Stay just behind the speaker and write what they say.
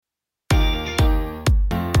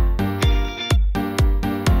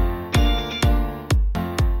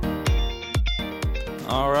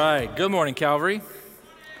right, good morning, Calvary.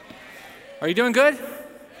 Are you doing good?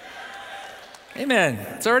 Amen.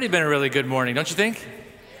 It's already been a really good morning, don't you think?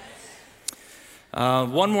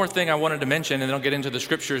 One more thing I wanted to mention, and then I'll get into the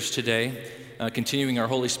scriptures today, continuing our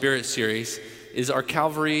Holy Spirit series, is our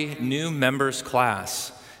Calvary new members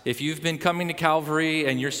class. If you've been coming to Calvary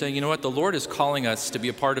and you're saying, you know what, the Lord is calling us to be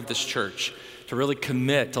a part of this church, to really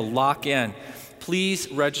commit, to lock in,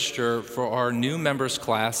 please register for our new members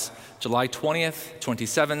class, July 20th,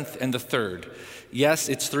 27th, and the 3rd. Yes,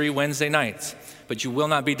 it's 3 Wednesday nights, but you will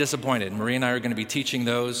not be disappointed. Marie and I are going to be teaching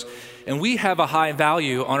those, and we have a high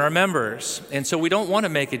value on our members, and so we don't want to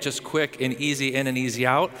make it just quick and easy in and easy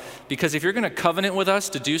out, because if you're going to covenant with us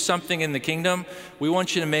to do something in the kingdom, we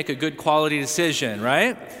want you to make a good quality decision,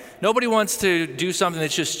 right? Nobody wants to do something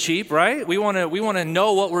that's just cheap, right? We want to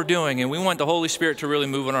know what we're doing, and we want the Holy Spirit to really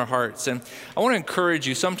move in our hearts. And I want to encourage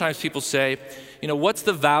you. Sometimes people say, you know, what's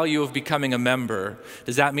the value of becoming a member?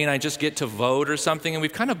 Does that mean I just get to vote or something? And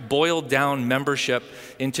we've kind of boiled down membership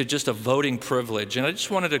into just a voting privilege. And I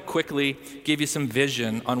just wanted to quickly give you some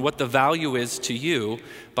vision on what the value is to you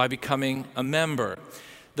by becoming a member.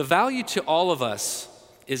 The value to all of us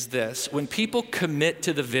is this: when people commit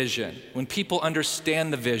to the vision, when people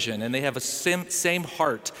understand the vision and they have a same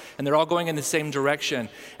heart and they're all going in the same direction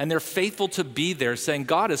and they're faithful to be there saying,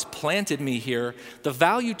 God has planted me here, the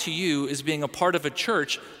value to you is being a part of a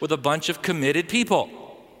church with a bunch of committed people.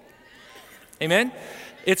 Amen?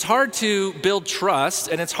 It's hard to build trust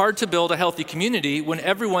and it's hard to build a healthy community when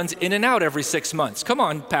everyone's in and out every 6 months. Come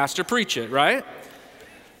on, pastor, preach it, right?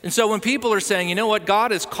 And so when people are saying, you know what, God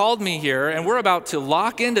has called me here and we're about to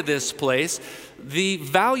lock into this place, the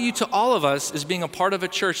value to all of us is being a part of a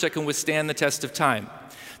church that can withstand the test of time,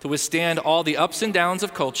 to withstand all the ups and downs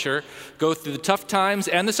of culture, go through the tough times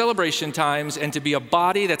and the celebration times, and to be a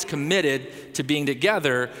body that's committed to being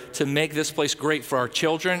together to make this place great for our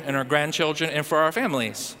children and our grandchildren and for our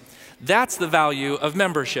families. That's the value of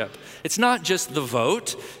membership. It's not just the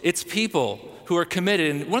vote, it's people who are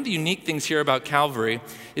committed. And one of the unique things here about Calvary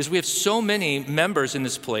is we have so many members in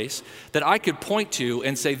this place that I could point to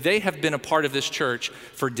and say they have been a part of this church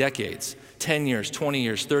for decades, 10 years, 20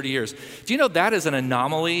 years, 30 years. Do you know that is an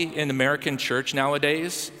anomaly in American church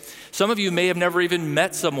nowadays? Some of you may have never even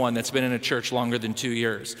met someone that's been in a church longer than 2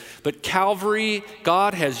 years. But Calvary,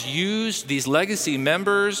 God has used these legacy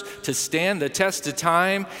members to stand the test of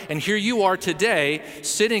time. And here you are today,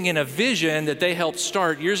 sitting in a vision that they helped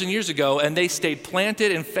start years and years ago, and they stayed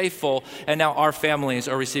planted and faithful, and now our families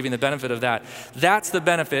are receiving the benefit of that. That's the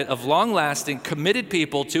benefit of long-lasting, committed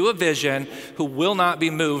people to a vision who will not be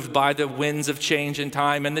moved by the winds of change and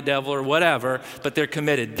time and the devil or whatever, but they're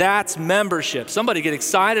committed. That's membership. Somebody get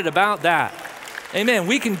excited about that. Amen.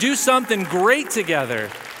 We can do something great together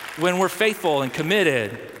when we're faithful and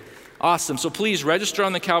committed. Awesome. So please register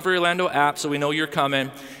on the Calvary Orlando app so we know you're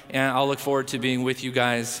coming, and I'll look forward to being with you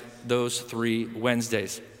guys those 3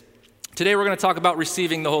 Wednesdays. Today we're going to talk about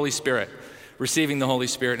receiving the Holy Spirit. Receiving the Holy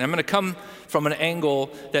Spirit. And I'm going to come from an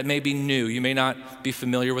angle that may be new. You may not be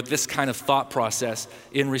familiar with this kind of thought process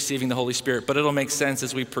in receiving the Holy Spirit, but it'll make sense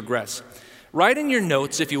as we progress. Write in your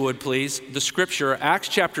notes, if you would please, the scripture, Acts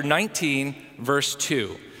chapter 19, verse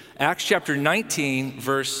 2. Acts chapter 19,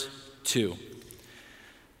 verse 2.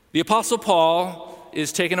 The Apostle Paul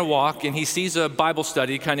is taking a walk, and he sees a Bible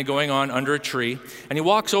study kind of going on under a tree, and he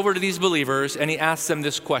walks over to these believers, and he asks them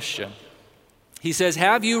this question. He says,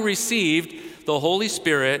 have you received the Holy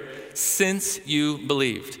Spirit since you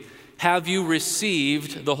believed? Have you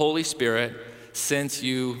received the Holy Spirit since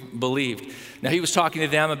you believed? Now, he was talking to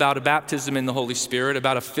them about a baptism in the Holy Spirit,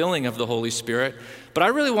 about a filling of the Holy Spirit, but I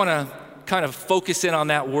really want to kind of focus in on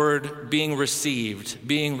that word, being received,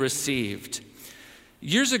 being received.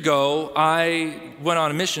 Years ago, I went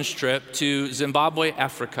on a missions trip to Zimbabwe,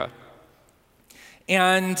 Africa.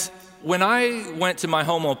 And when I went to my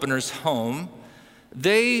home opener's home,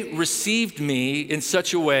 they received me in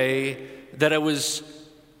such a way that I was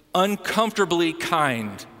uncomfortably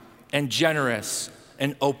kind and generous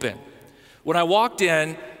and open. When I walked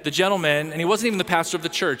in, the gentleman, and he wasn't even the pastor of the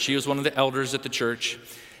church, he was one of the elders at the church,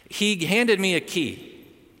 he handed me a key.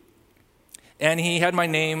 And he had my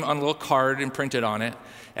name on a little card imprinted on it.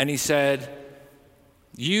 And he said,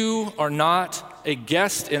 you are not a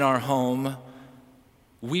guest in our home.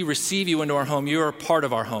 We receive you into our home. You are a part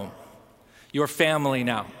of our home. You're family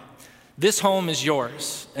now. This home is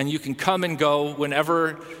yours, and you can come and go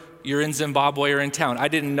whenever you're in Zimbabwe or in town. I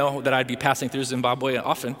didn't know that I'd be passing through Zimbabwe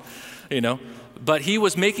often, but he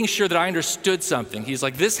was making sure that I understood something. He's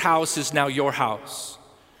like, this house is now your house.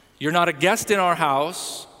 You're not a guest in our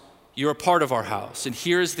house, you're a part of our house, and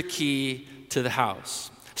here's the key to the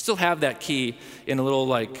house. still have that key in a little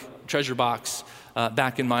like treasure box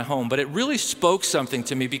back in my home. But it really spoke something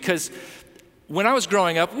to me because when I was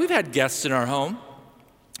growing up, we've had guests in our home.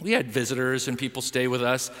 We had visitors and people stay with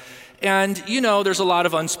us. And you know, there's a lot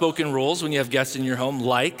of unspoken rules when you have guests in your home,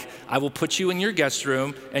 like I will put you in your guest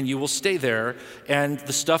room and you will stay there. And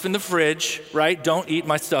the stuff in the fridge, right? Don't eat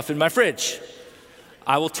my stuff in my fridge.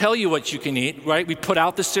 I will tell you what you can eat, right? We put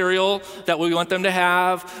out the cereal that we want them to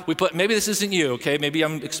have. Maybe this isn't you, okay? Maybe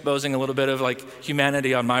I'm exposing a little bit of like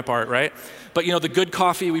humanity on my part, right? But you know, the good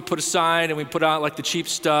coffee we put aside and we put out like the cheap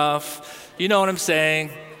stuff. You know what I'm saying?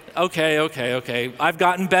 Okay. I've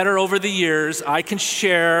gotten better over the years. I can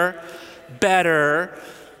share better.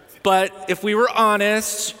 But if we were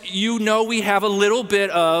honest, you know we have a little bit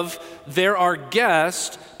of, they're our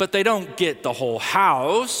guest, but they don't get the whole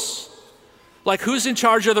house. Like, who's in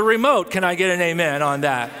charge of the remote? Can I get an amen on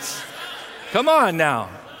that? Come on now.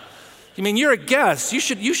 I mean, you're a guest. You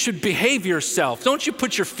should behave yourself. Don't you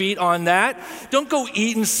put your feet on that. Don't go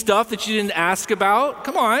eating stuff that you didn't ask about.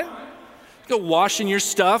 Come on. Go washing your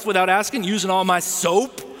stuff without asking, using all my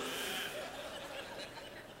soap.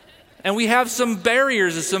 And we have some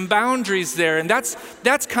barriers and some boundaries there. And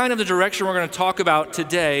that's kind of the direction we're going to talk about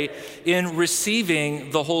today in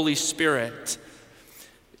receiving the Holy Spirit.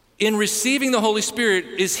 In receiving the Holy Spirit,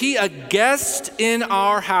 is he a guest in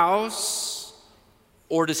our house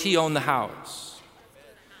or does he own the house?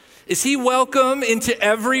 Is he welcome into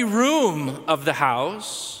every room of the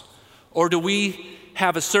house or do we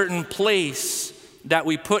have a certain place that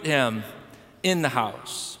we put him in the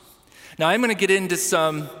house? Now, I'm going to get into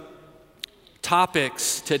some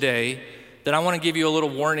topics today that I want to give you a little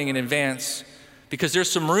warning in advance because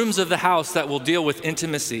there's some rooms of the house that will deal with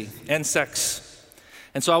intimacy and sex.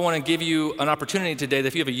 And so I want to give you an opportunity today that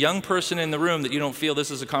if you have a young person in the room that you don't feel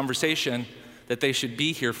this is a conversation that they should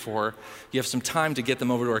be here for, you have some time to get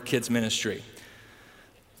them over to our kids' ministry.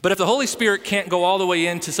 But if the Holy Spirit can't go all the way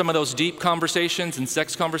into some of those deep conversations and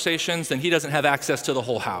sex conversations, then he doesn't have access to the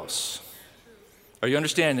whole house. Are you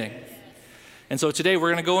understanding? And so today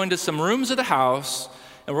we're going to go into some rooms of the house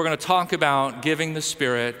and we're going to talk about giving the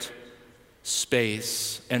Spirit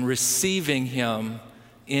space and receiving him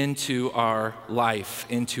into our life,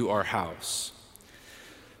 into our house.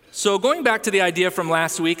 So going back to the idea from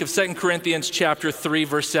last week of 2 Corinthians chapter 3,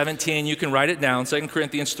 verse 17, you can write it down, 2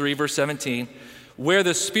 Corinthians 3, verse 17. Where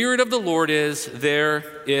the Spirit of the Lord is,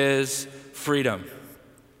 there is freedom.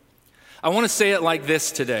 I want to say it like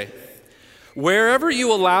this today. Wherever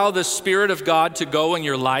you allow the Spirit of God to go in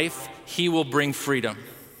your life, he will bring freedom.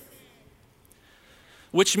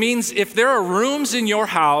 Which means if there are rooms in your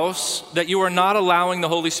house that you are not allowing the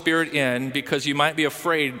Holy Spirit in because you might be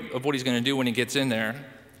afraid of what he's going to do when he gets in there,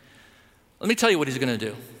 let me tell you what he's going to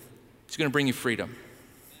do. He's going to bring you freedom.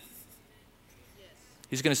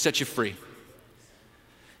 He's going to set you free.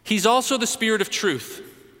 He's also the Spirit of truth.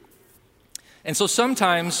 And so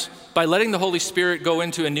sometimes by letting the Holy Spirit go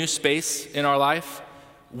into a new space in our life,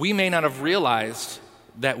 we may not have realized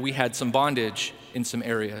that we had some bondage in some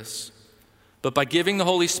areas. But by giving the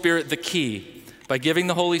Holy Spirit the key, by giving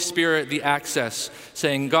the Holy Spirit the access,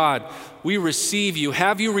 saying, God, we receive you.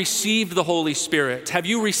 Have you received the Holy Spirit? Have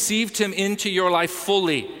you received him into your life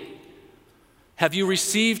fully? Have you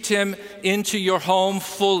received him into your home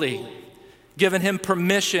fully? Given him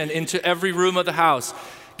permission into every room of the house,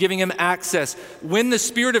 giving him access. When the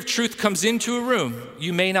Spirit of truth comes into a room,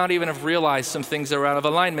 you may not even have realized some things that are out of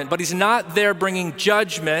alignment, but he's not there bringing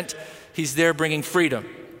judgment, he's there bringing freedom.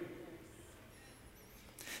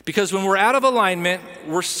 Because when we're out of alignment,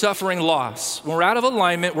 we're suffering loss. When we're out of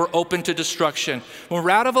alignment, we're open to destruction. When we're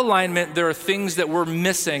out of alignment, there are things that we're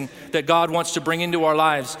missing that God wants to bring into our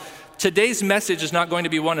lives. Today's message is not going to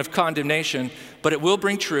be one of condemnation, but it will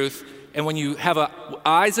bring truth. And when you have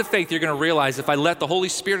eyes of faith, you're going to realize if I let the Holy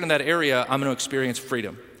Spirit in that area, I'm going to experience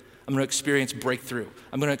freedom. I'm going to experience breakthrough.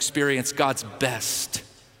 I'm going to experience God's best.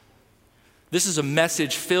 This is a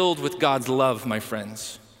message filled with God's love, my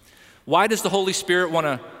friends. Why does the Holy Spirit want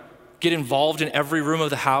to get involved in every room of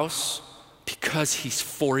the house? Because he's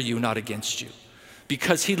for you, not against you.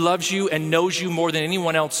 Because he loves you and knows you more than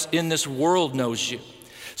anyone else in this world knows you.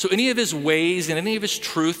 So any of his ways and any of his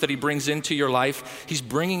truth that he brings into your life, he's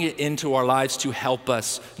bringing it into our lives to help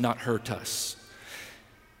us, not hurt us.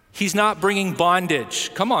 He's not bringing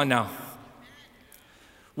bondage. Come on now.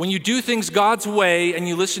 When you do things God's way and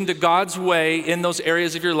you listen to God's way in those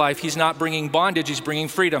areas of your life, he's not bringing bondage, he's bringing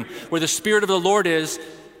freedom. Where the Spirit of the Lord is,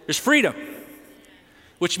 there's freedom.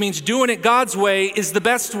 Which means doing it God's way is the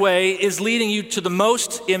best way, is leading you to the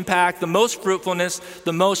most impact, the most fruitfulness,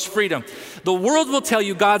 the most freedom. The world will tell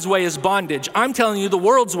you God's way is bondage. I'm telling you the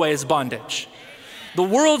world's way is bondage. The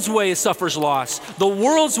world's way suffers loss. The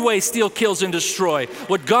world's way steal, kills, and destroy.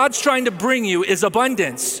 What God's trying to bring you is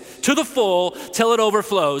abundance to the full till it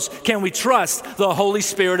overflows. Can we trust the Holy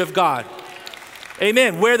Spirit of God?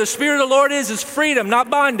 Amen. Where the Spirit of the Lord is freedom, not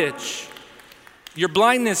bondage. Your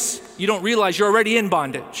blindness, you don't realize you're already in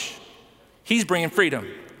bondage. He's bringing freedom.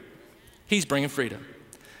 He's bringing freedom.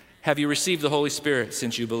 Have you received the Holy Spirit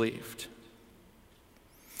since you believed?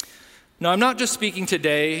 Now, I'm not just speaking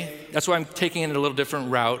today. That's why I'm taking it a little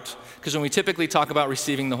different route. Because when we typically talk about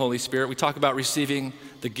receiving the Holy Spirit, we talk about receiving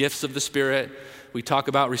the gifts of the Spirit. We talk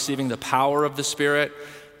about receiving the power of the Spirit.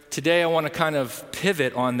 Today, I want to kind of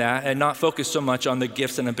pivot on that and not focus so much on the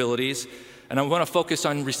gifts and abilities. And I want to focus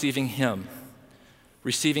on receiving Him,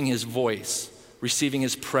 receiving His voice, receiving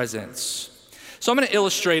His presence. So I'm going to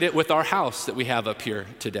illustrate it with our house that we have up here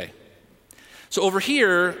today. So over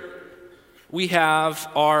here, we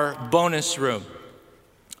have our bonus room.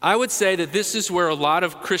 I would say that this is where a lot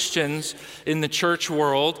of Christians in the church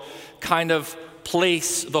world kind of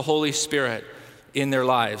place the Holy Spirit in their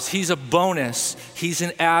lives. He's a bonus. He's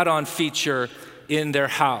an add-on feature in their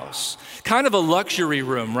house. Kind of a luxury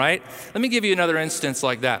room, right? Let me give you another instance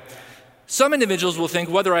like that. Some individuals will think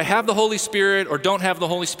whether I have the Holy Spirit or don't have the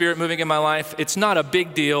Holy Spirit moving in my life, it's not a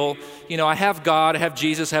big deal. You know, I have God, I have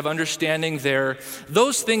Jesus, I have understanding there.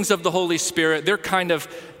 Those things of the Holy Spirit, they're kind of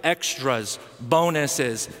extras,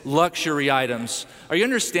 bonuses, luxury items. Are you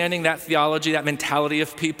understanding that theology, that mentality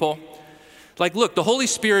of people? Like, look, the Holy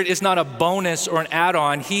Spirit is not a bonus or an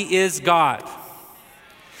add-on. He is God.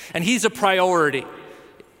 And He's a priority.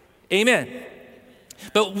 Amen.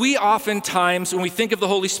 But we oftentimes, when we think of the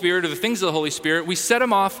Holy Spirit or the things of the Holy Spirit, we set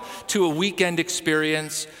Him off to a weekend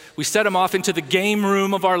experience. We set Him off into the game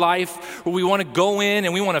room of our life where we want to go in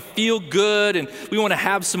and we want to feel good and we want to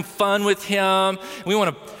have some fun with Him. We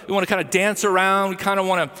want to kind of dance around. We kind of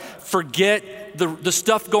want to forget the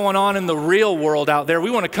stuff going on in the real world out there. We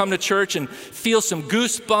want to come to church and feel some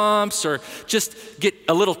goosebumps or just get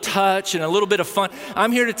a little touch and a little bit of fun.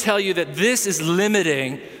 I'm here to tell you that this is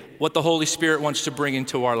limiting what the Holy Spirit wants to bring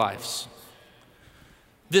into our lives.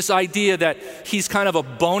 This idea that He's kind of a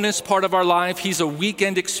bonus part of our life, He's a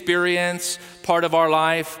weekend experience part of our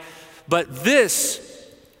life, but this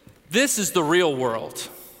is the real world.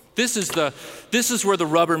 This is where the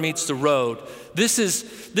rubber meets the road. This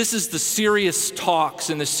is the serious talks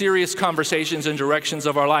and the serious conversations and directions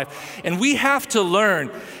of our life. And we have to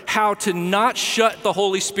learn how to not shut the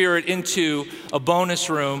Holy Spirit into a bonus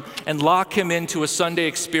room and lock Him into a Sunday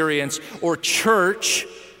experience or church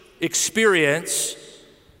experience.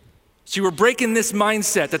 See, we're breaking this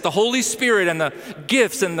mindset that the Holy Spirit and the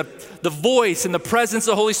gifts and the voice and the presence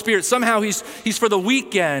of the Holy Spirit, somehow He's for the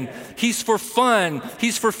weekend, He's for fun,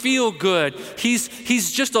 He's for feel good,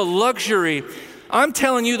 He's just a luxury. I'm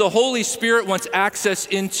telling you, the Holy Spirit wants access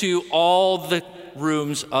into all the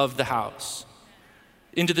rooms of the house,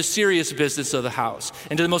 into the serious business of the house,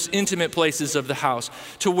 into the most intimate places of the house,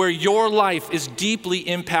 to where your life is deeply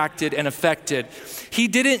impacted and affected. He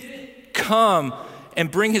didn't come and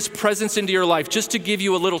bring His presence into your life just to give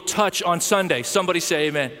you a little touch on Sunday. Somebody say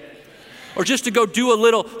amen. Or just to go do a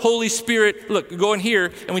little Holy Spirit, look, go in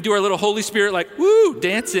here and we do our little Holy Spirit like, woo,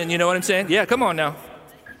 dancing, you know what I'm saying? Yeah, come on now.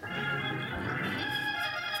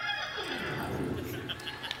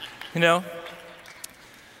 You know?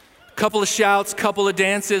 Couple of shouts, couple of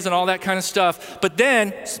dances and all that kind of stuff. But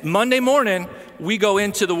then Monday morning, we go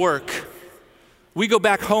into the work. We go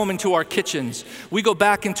back home into our kitchens. We go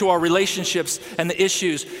back into our relationships and the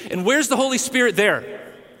issues. And where's the Holy Spirit there?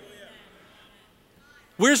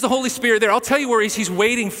 Where's the Holy Spirit there? I'll tell you where He's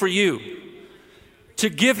waiting for you to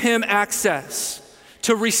give Him access,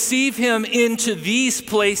 to receive Him into these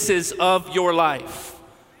places of your life.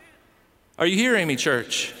 Are you hearing me,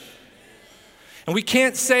 church? And we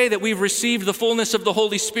can't say that we've received the fullness of the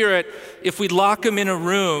Holy Spirit if we lock Him in a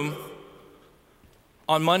room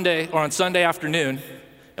on Monday or on Sunday afternoon,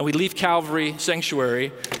 and we leave Calvary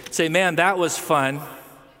Sanctuary, say, man, that was fun.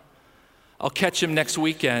 I'll catch Him next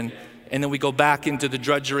weekend, and then we go back into the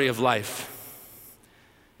drudgery of life.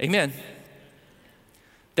 Amen.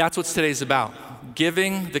 That's what today's about,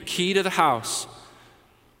 giving the key to the house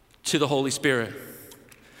to the Holy Spirit.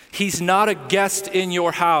 He's not a guest in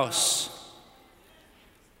your house.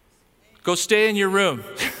 Go stay in your room.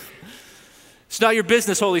 It's not your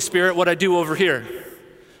business, Holy Spirit, what I do over here.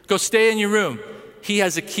 Go stay in your room. He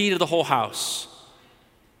has a key to the whole house.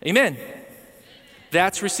 Amen.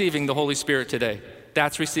 That's receiving the Holy Spirit today.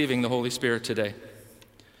 That's receiving the Holy Spirit today.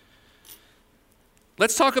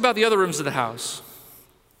 Let's talk about the other rooms of the house.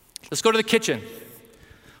 Let's go to the kitchen.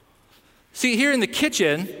 See, here in the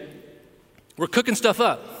kitchen, we're cooking stuff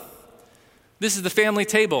up. This is the family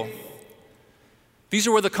table. These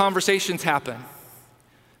are where the conversations happen.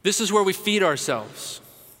 This is where we feed ourselves.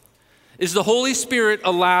 Is the Holy Spirit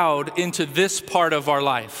allowed into this part of our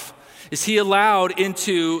life? Is he allowed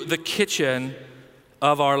into the kitchen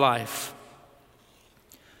of our life?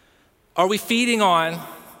 Are we feeding on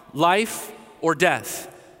life or death?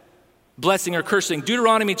 Blessing or cursing?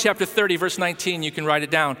 Deuteronomy chapter 30, verse 19, you can write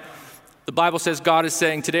it down. The Bible says God is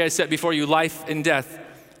saying, today I set before you life and death,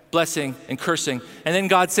 blessing and cursing. And then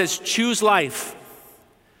God says, choose life.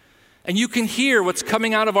 And you can hear what's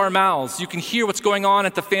coming out of our mouths. You can hear what's going on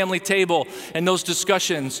at the family table and those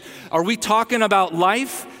discussions. Are we talking about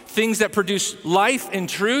life, things that produce life and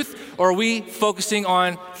truth, or are we focusing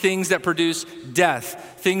on things that produce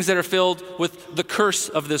death, things that are filled with the curse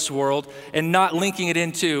of this world and not linking it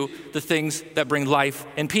into the things that bring life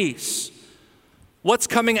and peace? What's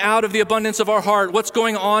coming out of the abundance of our heart? What's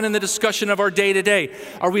going on in the discussion of our day-to-day?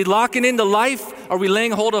 Are we locking into life? Are we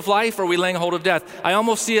laying hold of life? Or are we laying hold of death? I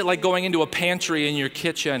almost see it like going into a pantry in your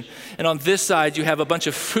kitchen. And on this side, you have a bunch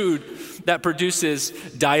of food that produces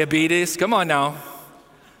diabetes. Come on now.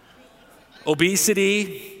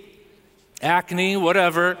 Obesity, acne,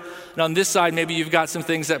 whatever. And on this side, maybe you've got some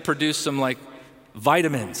things that produce some like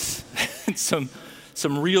vitamins, some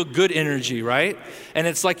real good energy, right? And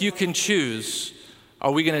it's like you can choose.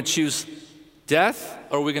 Are we going to choose death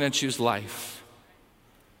or are we going to choose life?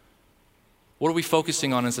 What are we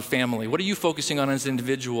focusing on as a family? What are you focusing on as an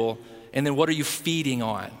individual? And then what are you feeding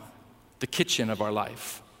on? The kitchen of our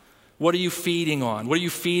life. What are you feeding on? What are you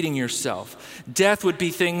feeding yourself? Death would be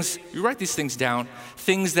things, you write these things down,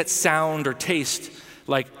 things that sound or taste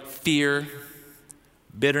like fear,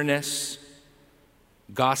 bitterness,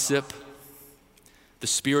 gossip, the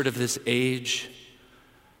spirit of this age.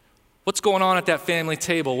 What's going on at that family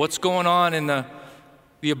table? What's going on in the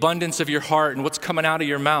abundance of your heart and what's coming out of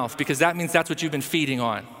your mouth? Because that means that's what you've been feeding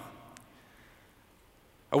on.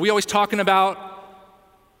 Are we always talking about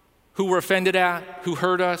who we're offended at, who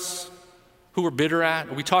hurt us, who we're bitter at?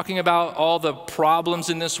 Are we talking about all the problems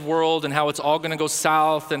in this world and how it's all going to go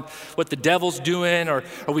south and what the devil's doing? Or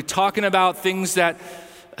are we talking about things that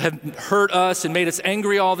have hurt us and made us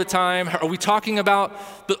angry all the time? Are we talking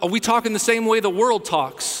the same way the world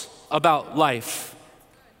talks about life?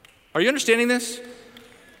 Are you understanding this?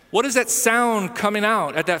 What is that sound coming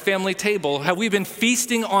out at that family table? Have we been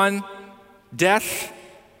feasting on death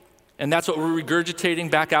and that's what we're regurgitating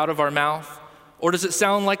back out of our mouth? Or does it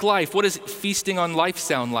sound like life? What does feasting on life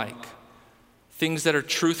sound like? Things that are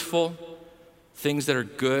truthful, things that are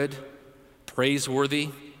good,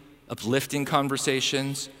 praiseworthy, uplifting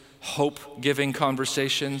conversations, hope-giving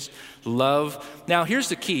conversations, love. Now, here's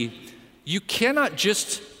the key. You cannot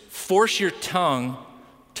just force your tongue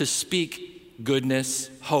to speak goodness,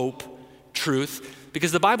 hope, truth,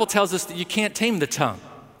 because the Bible tells us that you can't tame the tongue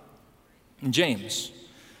in James.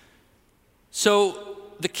 So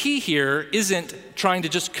the key here isn't trying to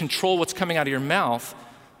just control what's coming out of your mouth.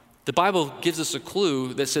 The Bible gives us a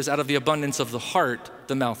clue that says, out of the abundance of the heart,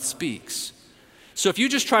 the mouth speaks. So if you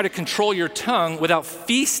just try to control your tongue without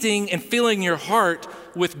feasting and filling your heart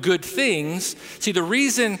with good things, see, the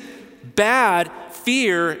reason bad,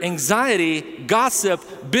 fear, anxiety,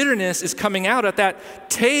 gossip, bitterness is coming out at that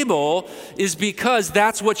table is because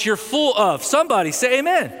that's what you're full of. Somebody say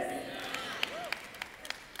amen.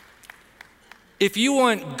 If you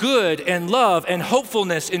want good and love and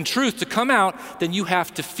hopefulness and truth to come out, then you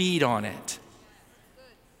have to feed on it.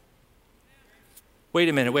 Wait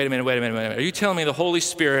a minute. Are you telling me the Holy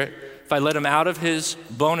Spirit, if I let him out of his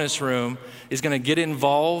bonus room, is going to get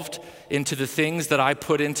involved into the things that I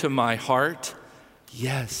put into my heart?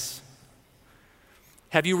 Yes.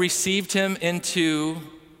 Have you received him into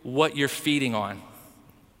what you're feeding on?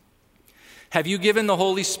 Have you given the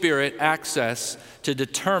Holy Spirit access to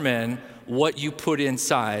determine what you put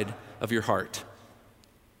inside of your heart?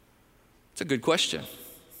 It's a good question.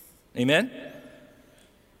 Amen?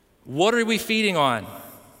 What are we feeding on?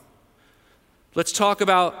 Let's talk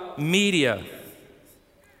about media,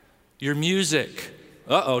 your music.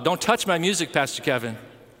 Don't touch my music, Pastor Kevin.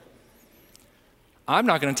 I'm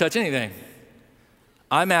not going to touch anything.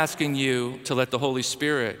 I'm asking you to let the Holy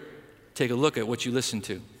Spirit take a look at what you listen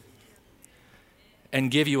to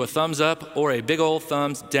and give you a thumbs up or a big old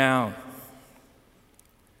thumbs down.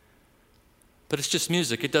 But it's just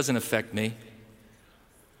music. It doesn't affect me.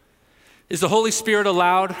 Is the Holy Spirit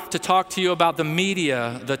allowed to talk to you about the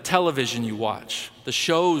media, the television you watch, the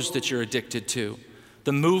shows that you're addicted to,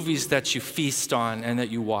 the movies that you feast on and that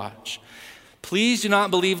you watch? Please do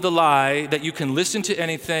not believe the lie that you can listen to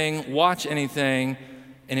anything, watch anything,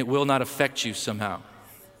 and it will not affect you somehow.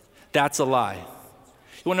 That's a lie.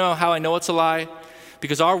 You want to know how I know it's a lie?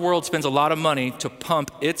 Because our world spends a lot of money to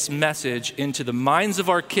pump its message into the minds of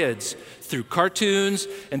our kids through cartoons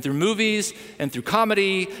and through movies and through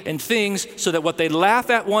comedy and things so that what they laugh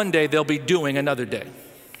at one day, they'll be doing another day.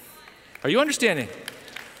 Are you understanding?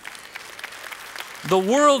 The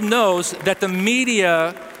world knows that the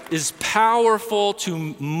media is powerful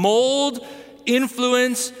to mold,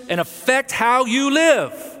 influence, and affect how you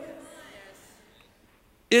live.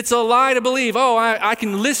 It's a lie to believe, I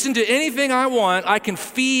can listen to anything I want, I can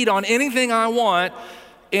feed on anything I want,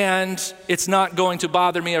 and it's not going to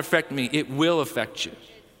bother me or affect me. It will affect you.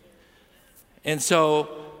 And so,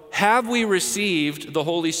 have we received the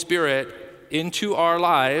Holy Spirit into our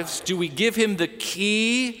lives? Do we give him the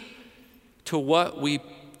key to what we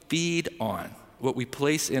feed on, what we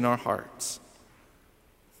place in our hearts?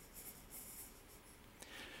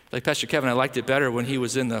 Like Pastor Kevin, I liked it better when he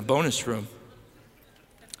was in the bonus room,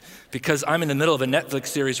 because I'm in the middle of a Netflix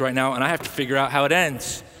series right now and I have to figure out how it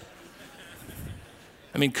ends.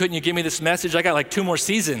 I mean, couldn't you give me this message? I got like 2 more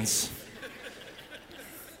seasons.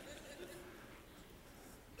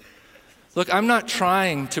 Look, I'm not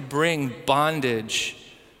trying to bring bondage.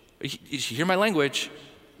 You hear my language?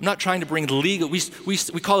 I'm not trying to bring legal, we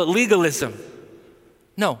call it legalism.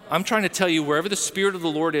 No, I'm trying to tell you wherever the Spirit of the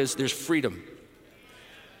Lord is, there's freedom.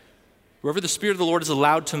 Wherever the Spirit of the Lord is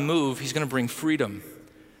allowed to move, he's going to bring freedom.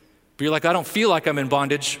 But you're like, I don't feel like I'm in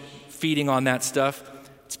bondage feeding on that stuff.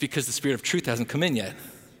 It's because the Spirit of truth hasn't come in yet.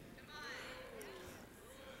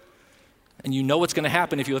 And you know what's going to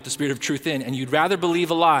happen if you let the Spirit of truth in, and you'd rather believe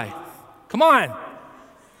a lie. Come on.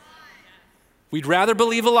 We'd rather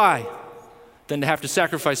believe a lie than to have to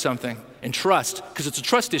sacrifice something and trust, because it's a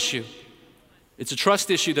trust issue. It's a trust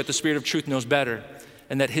issue that the Spirit of truth knows better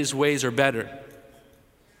and that his ways are better.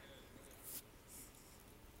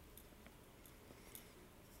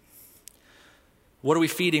 What are we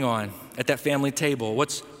feeding on at that family table?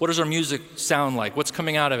 What does our music sound like? What's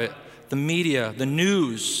coming out of it? The media, the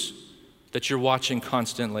news that you're watching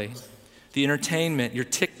constantly, the entertainment, your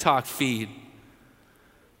TikTok feed,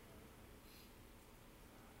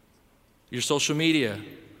 your social media.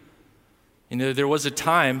 You know, there was a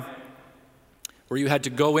time where you had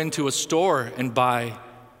to go into a store and buy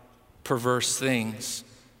perverse things.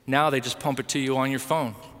 Now they just pump it to you on your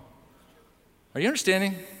phone. Are you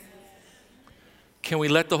understanding? Can we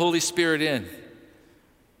let the Holy Spirit in?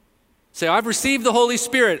 Say, I've received the Holy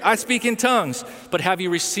Spirit. I speak in tongues. But have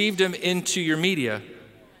you received him into your media?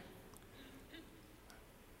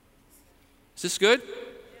 Is this good?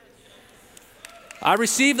 I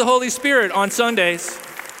receive the Holy Spirit on Sundays.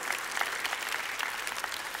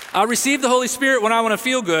 I receive the Holy Spirit when I want to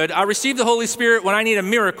feel good. I receive the Holy Spirit when I need a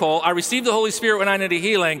miracle. I receive the Holy Spirit when I need a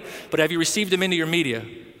healing. But have you received him into your media?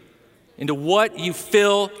 Into what you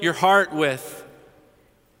fill your heart with?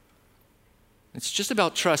 It's just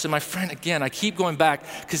about trust. And my friend, again, I keep going back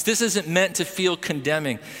because this isn't meant to feel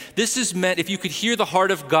condemning. This is meant, if you could hear the heart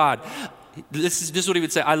of God, this is what he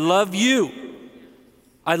would say. I love you.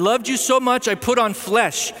 I loved you so much I put on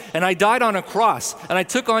flesh and I died on a cross and I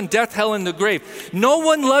took on death, hell, and the grave. No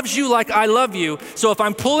one loves you like I love you. So if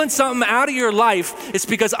I'm pulling something out of your life, it's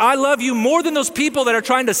because I love you more than those people that are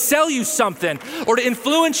trying to sell you something or to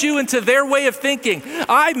influence you into their way of thinking.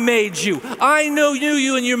 I made you. I knew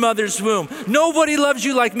you in your mother's womb. Nobody loves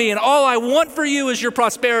you like me, and all I want for you is your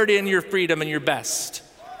prosperity and your freedom and your best.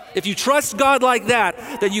 If you trust God like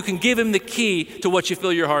that, then you can give him the key to what you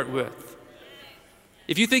fill your heart with.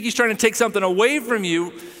 If you think he's trying to take something away from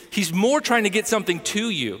you, he's more trying to get something to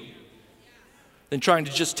you than trying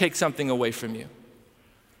to just take something away from you.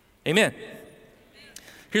 Amen.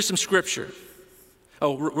 Here's some scripture.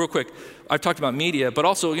 Oh, real quick. I've talked about media, but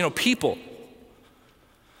also, people.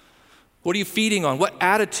 What are you feeding on? What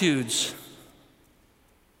attitudes?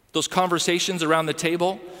 Those conversations around the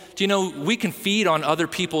table. Do you know we can feed on other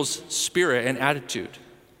people's spirit and attitude?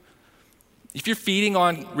 If you're feeding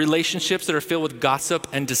on relationships that are filled with gossip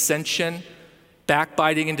and dissension,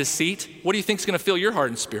 backbiting and deceit, what do you think is going to fill your heart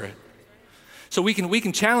and spirit? So we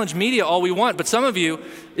can challenge media all we want, but some of you,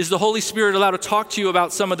 is the Holy Spirit allowed to talk to you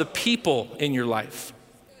about some of the people in your life?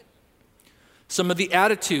 Some of the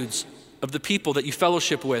attitudes of the people that you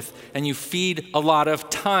fellowship with, and you feed a lot of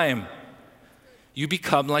time. You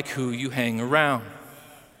become like who you hang around.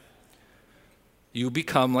 You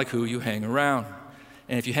become like who you hang around.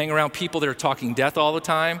 And if you hang around people that are talking death all the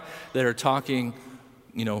time, that are talking,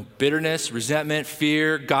 bitterness, resentment,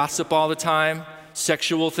 fear, gossip all the time,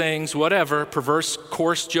 sexual things, whatever, perverse,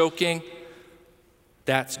 coarse joking,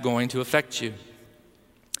 that's going to affect you.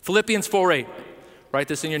 Philippians 4:8. Write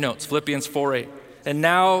this in your notes. Philippians 4:8. And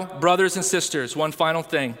now, brothers and sisters, one final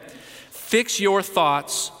thing. Fix your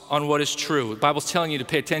thoughts on what is true. The Bible's telling you to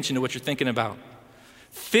pay attention to what you're thinking about.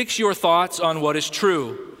 Fix your thoughts on what is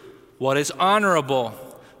true, what is honorable,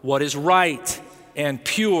 what is right and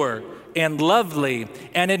pure and lovely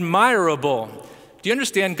and admirable. Do you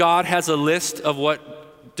understand God has a list of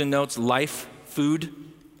what denotes life, food,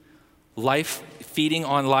 life, feeding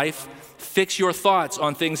on life? Fix your thoughts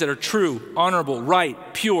on things that are true, honorable, right,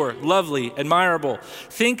 pure, lovely, admirable.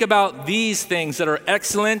 Think about these things that are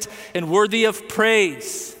excellent and worthy of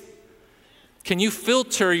praise. Can you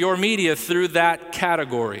filter your media through that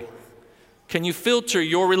category? Can you filter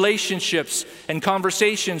your relationships and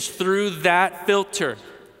conversations through that filter?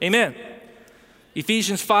 Amen.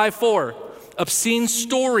 Ephesians 5:4, obscene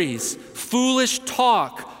stories, foolish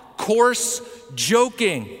talk, coarse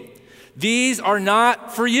joking. These are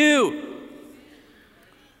not for you.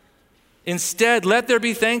 Instead, let there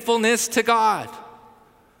be thankfulness to God.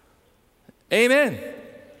 Amen.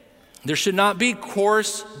 There should not be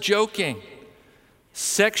coarse joking,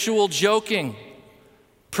 sexual joking,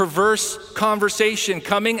 perverse conversation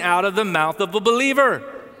coming out of the mouth of a believer.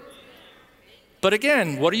 But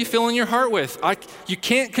again, what are you filling your heart with? You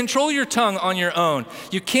can't control your tongue on your own.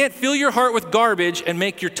 You can't fill your heart with garbage and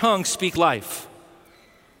make your tongue speak life.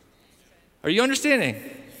 Are you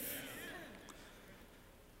understanding?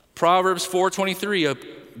 Proverbs 4:23,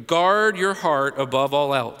 guard your heart above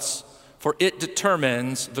all else, for it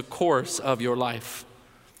determines the course of your life.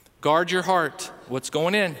 Guard your heart. What's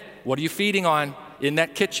going in? What are you feeding on in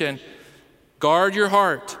that kitchen? Guard your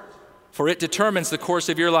heart, for it determines the course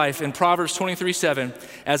of your life. In Proverbs 23:7,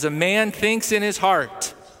 as a man thinks in his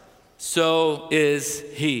heart, so is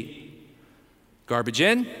he. Garbage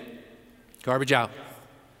in, garbage out.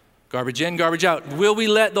 Garbage in, garbage out. Will we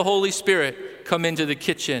let the Holy Spirit come into the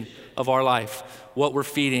kitchen of our life, what we're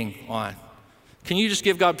feeding on? Can you just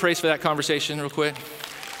give God praise for that conversation real quick?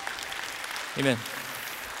 Amen.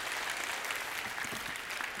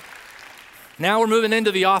 Now we're moving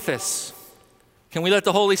into the office. Can we let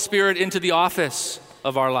the Holy Spirit into the office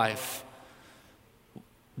of our life?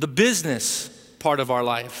 The business part of our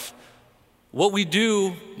life. What we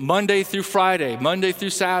do Monday through Friday, Monday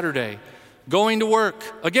through Saturday, going to work.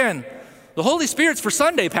 Again, the Holy Spirit's for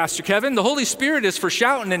Sunday, Pastor Kevin. The Holy Spirit is for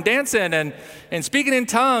shouting and dancing and speaking in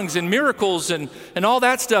tongues and miracles and all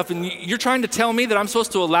that stuff. And you're trying to tell me that I'm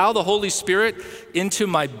supposed to allow the Holy Spirit into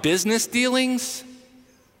my business dealings?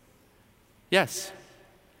 Yes.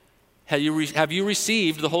 Have you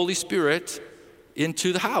received the Holy Spirit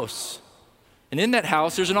into the house? And in that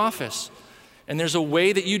house, there's an office. And there's a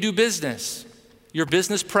way that you do business. Your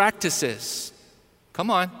business practices. Come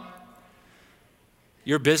on.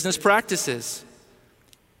 Your business practices.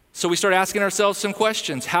 So we start asking ourselves some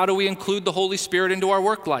questions. How do we include the Holy Spirit into our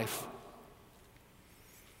work life?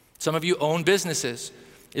 Some of you own businesses.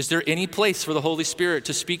 Is there any place for the Holy Spirit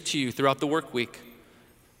to speak to you throughout the work week?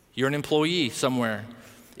 You're an employee somewhere.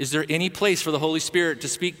 Is there any place for the Holy Spirit to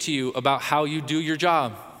speak to you about how you do your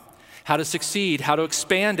job? How to succeed, how to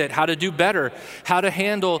expand it, how to do better, how to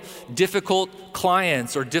handle difficult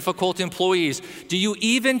clients or difficult employees? Do you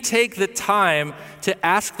even take the time to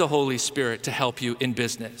ask the Holy Spirit to help you in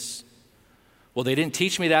business? Well, they didn't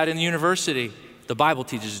teach me that in university. The Bible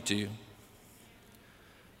teaches it to you.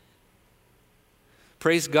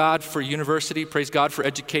 Praise God for university, praise God for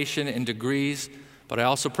education and degrees, but I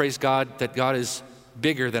also praise God that God is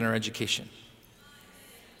bigger than our education.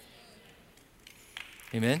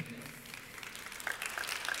 Amen?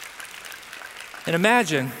 And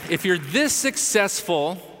imagine, if you're this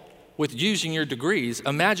successful with using your degrees,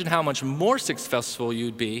 imagine how much more successful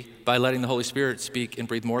you'd be by letting the Holy Spirit speak and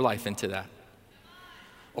breathe more life into that.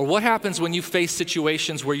 Or what happens when you face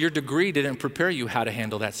situations where your degree didn't prepare you how to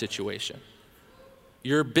handle that situation?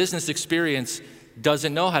 Your business experience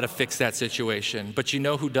doesn't know how to fix that situation, but you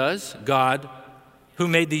know who does? God, who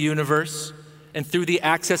made the universe. And through the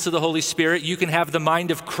access of the Holy Spirit, you can have the mind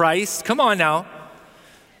of Christ. Come on now.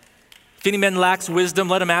 If any man lacks wisdom,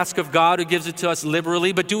 let him ask of God, who gives it to us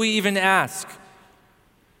liberally. But do we even ask?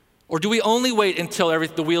 Or do we only wait until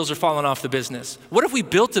the wheels are falling off the business? What if we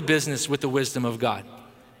built a business with the wisdom of God?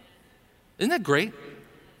 Isn't that great?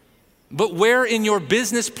 But where in your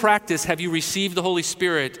business practice have you received the Holy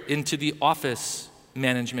Spirit into the office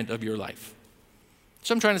management of your life?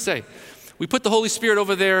 That's what I'm trying to say. We put the Holy Spirit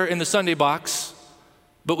over there in the Sunday box,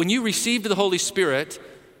 but when you received the Holy Spirit,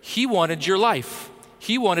 He wanted your life.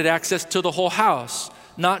 He wanted access to the whole house,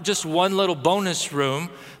 not just one little bonus room,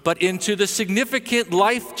 but into the significant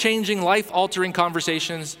life-changing, life-altering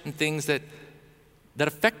conversations and things that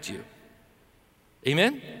affect you.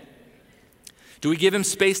 Amen? Do we give Him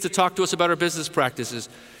space to talk to us about our business practices?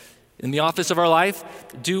 In the office of our life,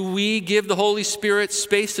 do we give the Holy Spirit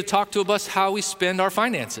space to talk to us how we spend our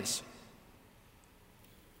finances?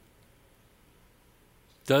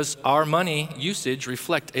 Does our money usage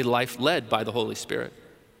reflect a life led by the Holy Spirit?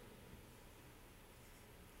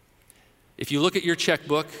 If you look at your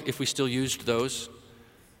checkbook, if we still used those,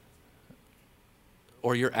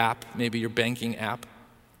 or your app, maybe your banking app,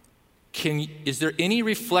 is there any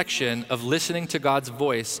reflection of listening to God's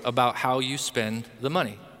voice about how you spend the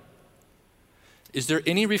money? Is there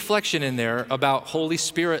any reflection in there about Holy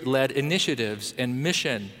Spirit-led initiatives and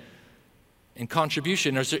mission and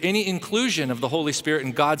contribution? Or is there any inclusion of the Holy Spirit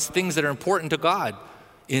and God's things that are important to God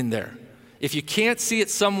in there? If you can't see it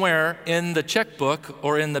somewhere in the checkbook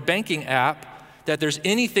or in the banking app that there's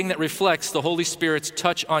anything that reflects the Holy Spirit's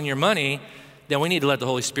touch on your money, then we need to let the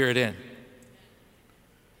Holy Spirit in.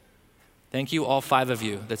 Thank you, all 5 of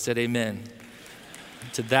you that said amen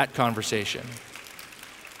to that conversation.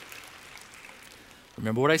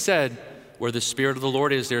 Remember what I said, where the Spirit of the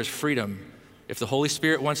Lord is, there's freedom. If the Holy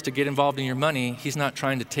Spirit wants to get involved in your money, he's not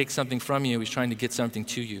trying to take something from you, he's trying to get something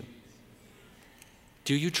to you.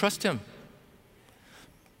 Do you trust him?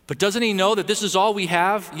 But doesn't he know that this is all we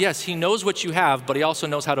have? Yes, he knows what you have, but he also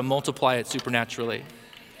knows how to multiply it supernaturally.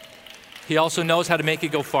 He also knows how to make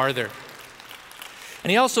it go farther. And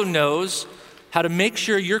he also knows how to make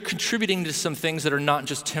sure you're contributing to some things that are not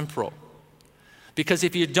just temporal. Because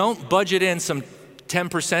if you don't budget in some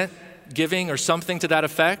 10% giving or something to that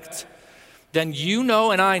effect, then you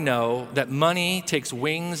know and I know that money takes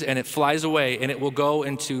wings and it flies away and it will go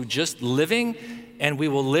into just living, and we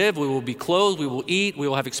will live, we will be clothed, we will eat, we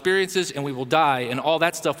will have experiences, and we will die, and all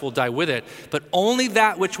that stuff will die with it. But only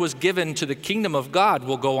that which was given to the kingdom of God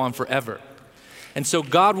will go on forever. And so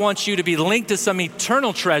God wants you to be linked to some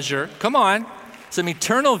eternal treasure, come on, some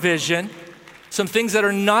eternal vision, some things that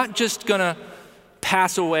are not just gonna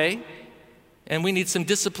pass away, and we need some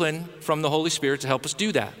discipline from the Holy Spirit to help us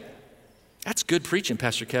do that. That's good preaching,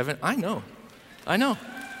 Pastor Kevin. I know.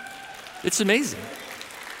 It's amazing.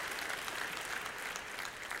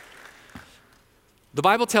 The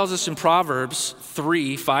Bible tells us in Proverbs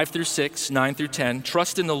 3, 5 through 6, 9 through 10,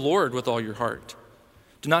 trust in the Lord with all your heart.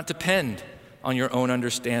 Do not depend on your own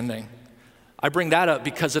understanding. I bring that up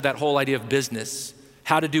because of that whole idea of business,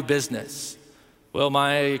 how to do business. Well,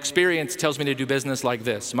 my experience tells me to do business like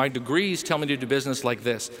this. My degrees tell me to do business like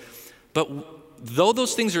this. But though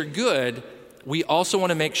those things are good, we also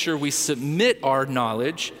want to make sure we submit our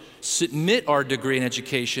knowledge, submit our degree and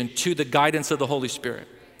education to the guidance of the Holy Spirit.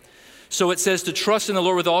 So it says to trust in the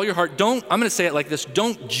Lord with all your heart. I'm going to say it like this,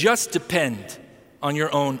 don't just depend on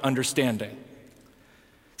your own understanding.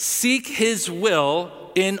 Seek his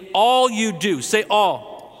will in all you do. Say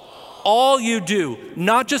all. All you do,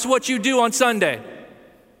 not just what you do on Sunday.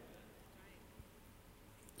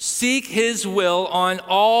 Seek his will on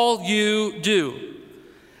all you do,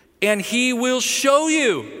 and he will show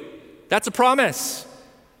you, that's a promise,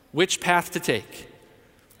 which path to take.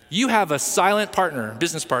 You have a silent partner,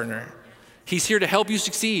 business partner. He's here to help you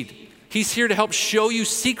succeed. He's here to help show you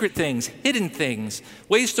secret things, hidden things,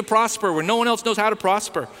 ways to prosper where no one else knows how to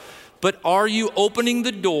prosper. But are you opening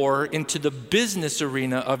the door into the business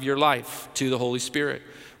arena of your life to the Holy Spirit?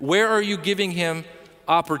 Where are you giving him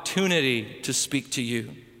opportunity to speak to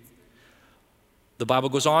you? The Bible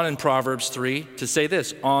goes on in Proverbs 3 to say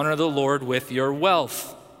this, honor the Lord with your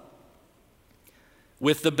wealth,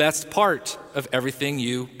 with the best part of everything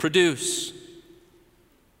you produce.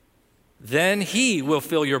 Then he will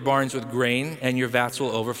fill your barns with grain and your vats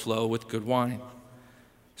will overflow with good wine.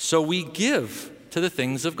 So we give to the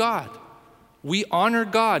things of God. We honor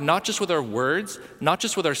God, not just with our words, not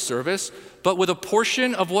just with our service, but with a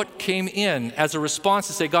portion of what came in as a response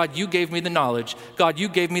to say, God, you gave me the knowledge. God, you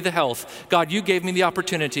gave me the health. God, you gave me the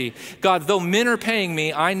opportunity. God, though men are paying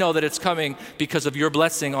me, I know that it's coming because of your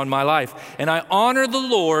blessing on my life. And I honor the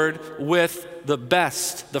Lord with the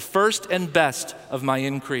best, the first and best of my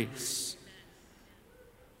increase.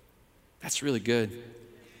 That's really good.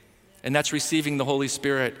 And that's receiving the Holy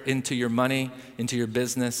Spirit into your money, into your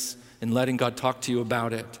business, and letting God talk to you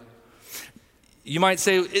about it. You might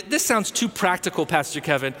say, this sounds too practical, Pastor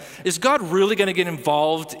Kevin. Is God really going to get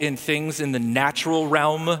involved in things in the natural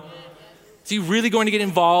realm? Is he really going to get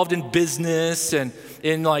involved in business and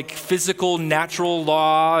in like physical, natural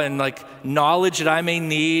law and like knowledge that I may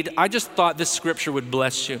need? I just thought this scripture would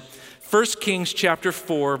bless you. 1 Kings chapter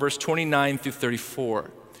 4, verse 29 through 34.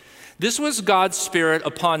 This was God's Spirit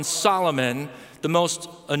upon Solomon, the most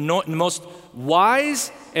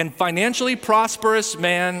wise and financially prosperous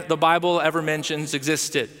man the Bible ever mentions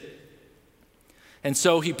existed. And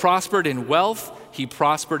so he prospered in wealth, He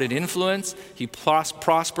prospered in influence. He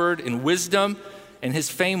prospered in wisdom. And his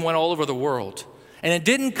fame went all over the world. And it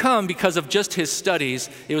didn't come because of just his studies.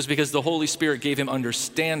 It was because the Holy Spirit gave him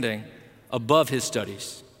understanding above his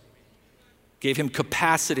studies. Gave him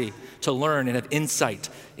capacity to learn and have insight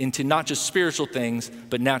into not just spiritual things,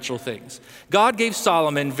 but natural things. God gave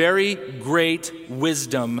Solomon very great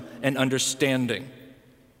wisdom and understanding.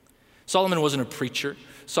 Solomon wasn't a preacher.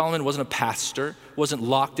 Solomon wasn't a pastor, wasn't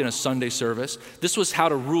locked in a Sunday service. This was how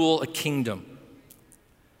to rule a kingdom.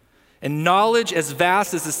 And knowledge as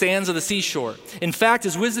vast as the sands of the seashore. In fact,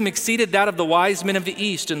 his wisdom exceeded that of the wise men of the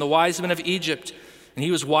East and the wise men of Egypt. And he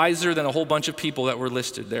was wiser than a whole bunch of people that were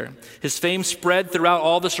listed there. His fame spread throughout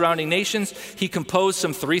all the surrounding nations. He composed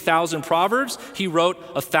some 3,000 proverbs. He wrote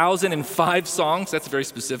 1,005 songs. That's very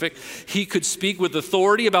specific. He could speak with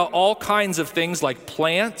authority about all kinds of things like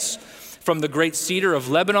plants, from the great cedar of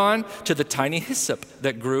Lebanon to the tiny hyssop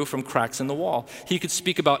that grew from cracks in the wall. He could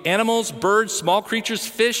speak about animals, birds, small creatures,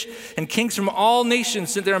 fish, and kings from all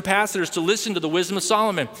nations sent their ambassadors to listen to the wisdom of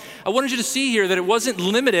Solomon. I wanted you to see here that it wasn't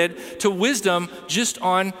limited to wisdom just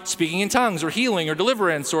on speaking in tongues or healing or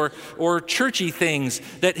deliverance or churchy things,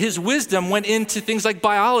 that his wisdom went into things like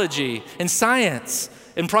biology and science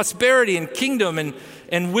and prosperity and kingdom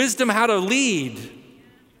and wisdom how to lead.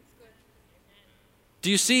 Do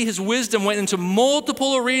you see? His wisdom went into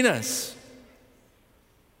multiple arenas.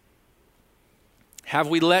 Have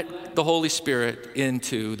we let the Holy Spirit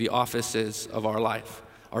into the offices of our life,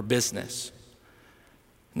 our business?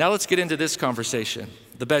 Now let's get into this conversation,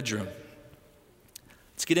 the bedroom.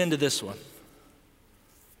 Let's get into this one.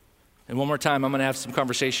 And one more time, I'm going to have some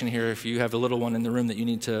conversation here if you have a little one in the room that you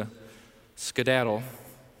need to skedaddle.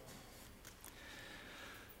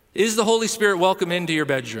 Is the Holy Spirit welcome into your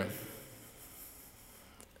bedroom?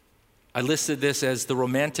 I listed this as the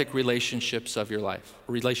romantic relationships of your life.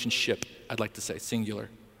 Relationship, I'd like to say, singular.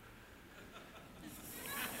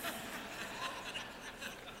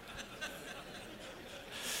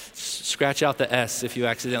 Scratch out the S if you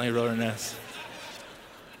accidentally wrote an S.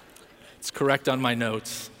 It's correct on my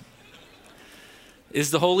notes.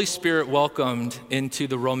 Is the Holy Spirit welcomed into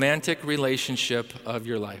the romantic relationship of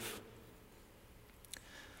your life?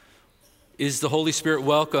 Is the Holy Spirit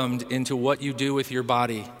welcomed into what you do with your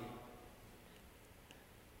body?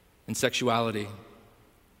 And sexuality?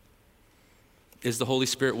 Is the Holy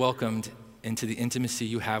Spirit welcomed into the intimacy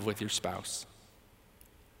you have with your spouse?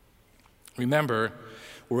 Remember,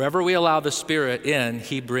 wherever we allow the Spirit in,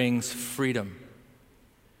 He brings freedom,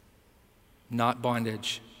 not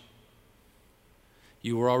bondage.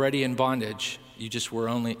 You were already in bondage, you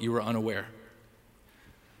were unaware.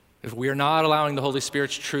 If we are not allowing the Holy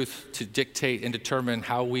Spirit's truth to dictate and determine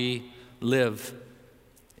how we live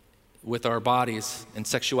with our bodies and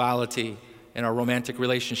sexuality and our romantic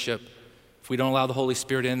relationship, if we don't allow the Holy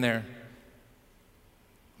Spirit in there,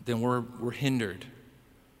 then we're hindered.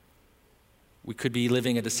 We could be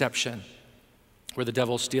living a deception where the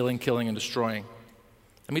devil's stealing, killing, and destroying.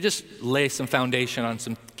 Let me just lay some foundation on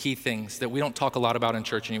some key things that we don't talk a lot about in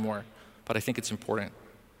church anymore, but I think it's important.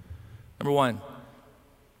 Number one,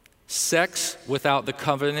 sex without the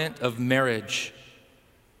covenant of marriage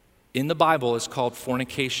in the Bible is called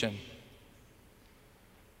fornication.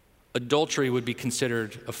 Adultery would be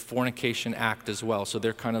considered a fornication act as well, so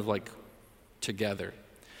they're kind of like together.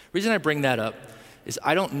 The reason I bring that up is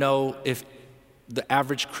I don't know if the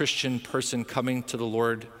average Christian person coming to the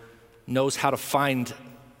Lord knows how to find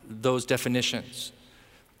those definitions.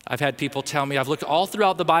 I've had people tell me, I've looked all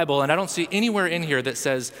throughout the Bible and I don't see anywhere in here that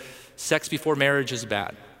says sex before marriage is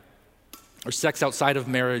bad or sex outside of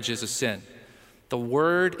marriage is a sin. The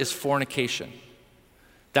word is fornication.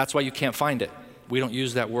 That's why you can't find it. We don't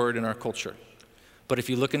use that word in our culture. But if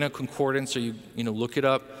you look in a concordance or you look it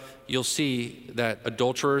up, you'll see that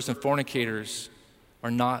adulterers and fornicators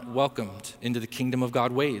are not welcomed into the kingdom of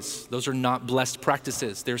God ways. Those are not blessed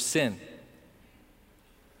practices. They're sin.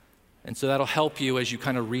 And so that'll help you as you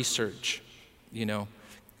kind of research,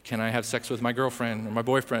 can I have sex with my girlfriend or my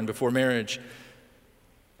boyfriend before marriage?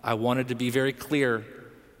 I wanted to be very clear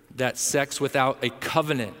that sex without a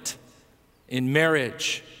covenant in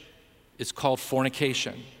marriage is called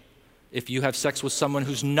fornication. If you have sex with someone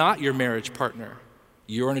who's not your marriage partner,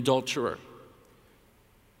 you're an adulterer.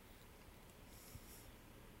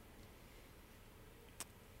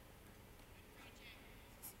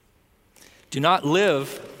 Do not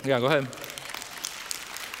live, go ahead.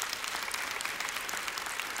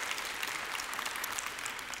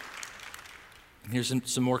 Here's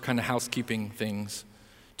some more kind of housekeeping things.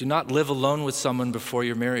 Do not live alone with someone before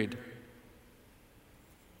you're married.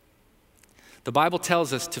 The Bible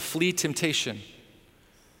tells us to flee temptation.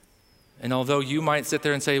 And although you might sit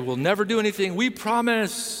there and say, we'll never do anything, we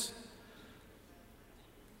promise.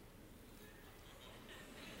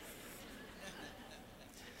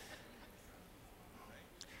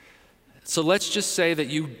 So let's just say that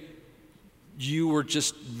you were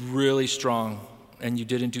just really strong and you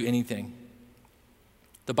didn't do anything.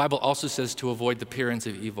 The Bible also says to avoid the appearance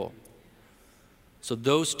of evil. So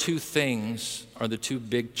those two things are the two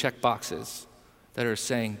big check boxes that are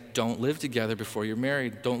saying, don't live together before you're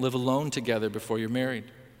married. Don't live alone together before you're married.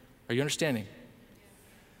 Are you understanding?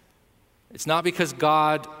 It's not because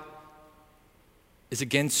God is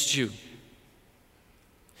against you.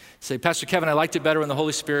 Say, Pastor Kevin, I liked it better when the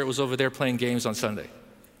Holy Spirit was over there playing games on Sunday.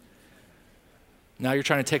 Now you're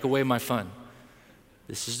trying to take away my fun.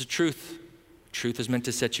 This is the truth. Truth is meant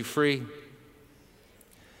to set you free.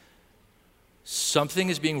 Something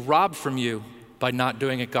is being robbed from you by not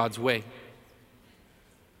doing it God's way.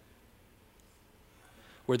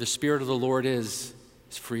 Where the Spirit of the Lord is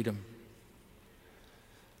freedom.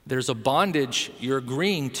 There's a bondage you're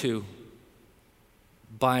agreeing to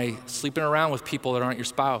by sleeping around with people that aren't your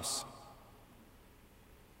spouse.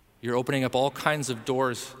 You're opening up all kinds of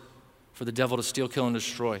doors for the devil to steal, kill, and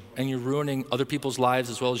destroy. And you're ruining other people's lives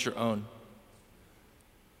as well as your own.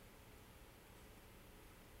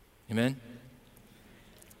 Amen?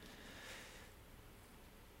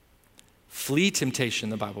 Flee temptation,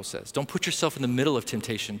 the Bible says. Don't put yourself in the middle of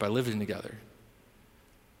temptation by living together.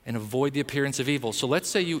 And avoid the appearance of evil. So let's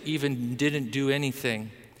say you even didn't do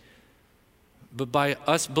anything. But by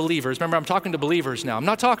us believers, remember I'm talking to believers now. I'm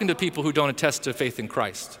not talking to people who don't attest to faith in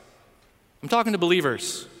Christ. I'm talking to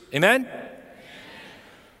believers. Amen?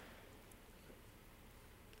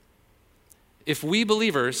 If we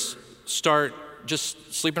believers start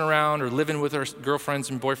just sleeping around or living with our girlfriends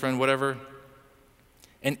and boyfriend, whatever,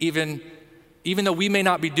 and even though we may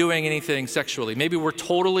not be doing anything sexually, maybe we're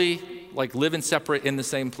totally like living separate in the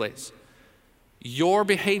same place, your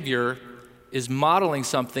behavior is modeling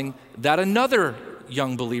something that another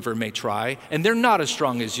young believer may try, and they're not as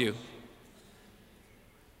strong as you.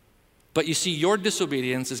 But you see, your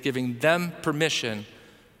disobedience is giving them permission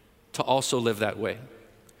to also live that way.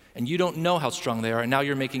 And you don't know how strong they are, and now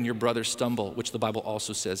you're making your brother stumble, which the Bible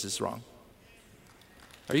also says is wrong.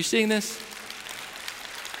 Are you seeing this?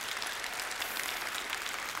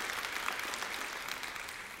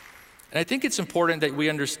 And I think it's important that we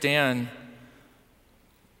understand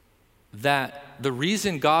that the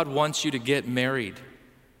reason God wants you to get married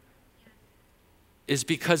is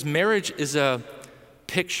because marriage is a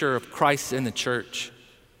picture of Christ in the church.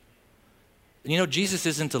 And you know, Jesus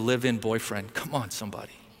isn't a live-in boyfriend. Come on,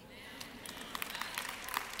 somebody.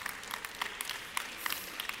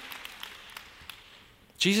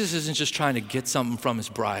 Jesus isn't just trying to get something from his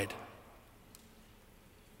bride.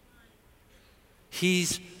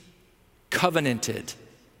 He's covenanted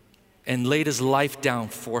and laid his life down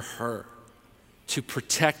for her to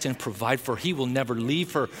protect and provide for her. He will never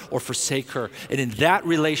leave her or forsake her. And in that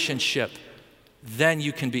relationship, then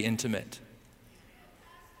you can be intimate.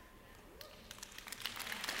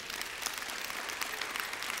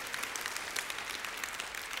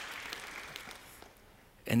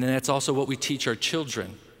 And then that's also what we teach our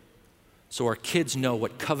children. So our kids know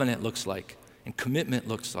what covenant looks like and commitment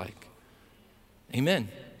looks like. Amen.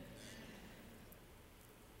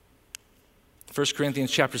 1 Corinthians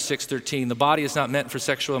chapter 6:13, the body is not meant for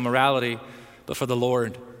sexual immorality, but for the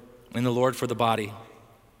Lord, and the Lord for the body.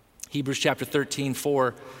 Hebrews chapter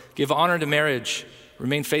 13:4, give honor to marriage,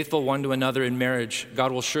 remain faithful one to another in marriage.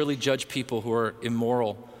 God will surely judge people who are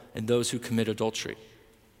immoral and those who commit adultery.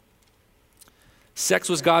 Sex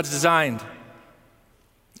was God's design.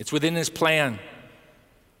 It's within his plan.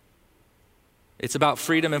 It's about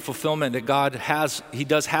freedom and fulfillment that God has. He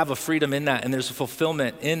does have a freedom in that, and there's a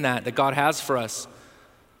fulfillment in that God has for us.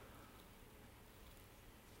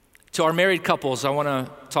 To our married couples, I want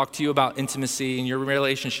to talk to you about intimacy in your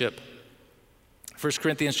relationship. 1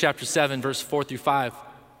 Corinthians chapter 7, verse 4 through 5.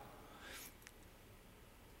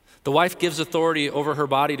 The wife gives authority over her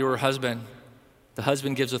body to her husband. The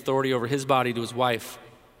husband gives authority over his body to his wife.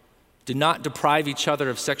 Do not deprive each other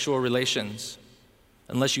of sexual relations,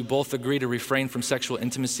 unless you both agree to refrain from sexual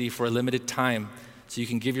intimacy for a limited time so you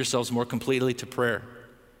can give yourselves more completely to prayer.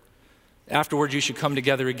 Afterwards, you should come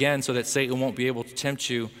together again so that Satan won't be able to tempt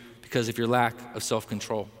you because of your lack of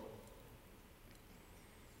self-control.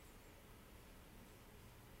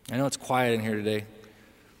 I know it's quiet in here today.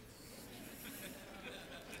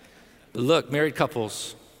 But look, married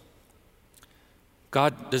couples,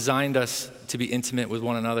 God designed us to be intimate with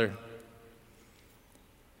one another.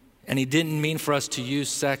 And he didn't mean for us to use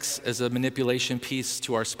sex as a manipulation piece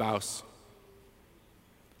to our spouse.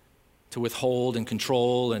 to withhold and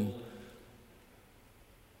control and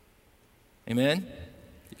amen?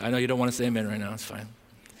 I know you don't want to say amen right now, it's fine.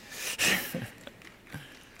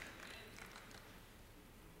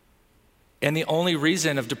 And the only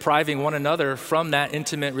reason of depriving one another from that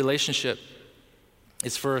intimate relationship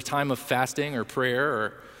is for a time of fasting or prayer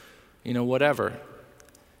or, whatever.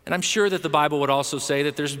 And I'm sure that the Bible would also say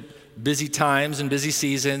that there's busy times and busy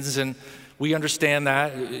seasons, and we understand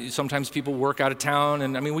that. Sometimes people work out of town,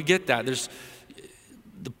 and we get that.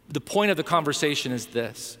 The point of the conversation is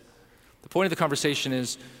this. The point of the conversation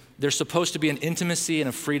is there's supposed to be an intimacy and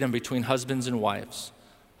a freedom between husbands and wives,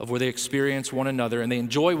 of where they experience one another and they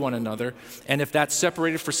enjoy one another. And if that's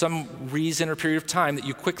separated for some reason or period of time, that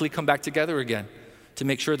you quickly come back together again to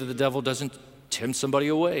make sure that the devil doesn't tempt somebody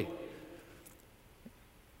away.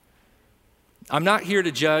 I'm not here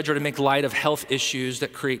to judge or to make light of health issues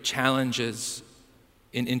that create challenges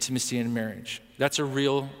in intimacy and marriage. That's a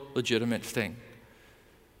real, legitimate thing.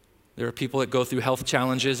 There are people that go through health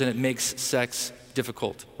challenges and it makes sex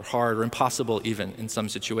difficult or hard or impossible even in some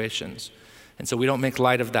situations. And so we don't make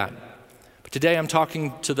light of that. But today I'm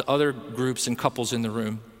talking to the other groups and couples in the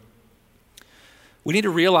room. We need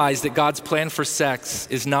to realize that God's plan for sex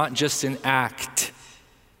is not just an act.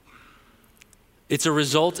 It's a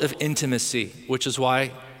result of intimacy, which is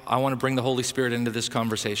why I want to bring the Holy Spirit into this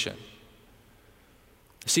conversation.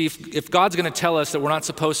 See, if God's going to tell us that we're not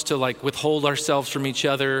supposed to withhold ourselves from each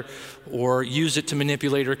other or use it to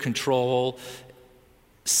manipulate or control,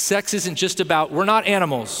 sex isn't just about, we're not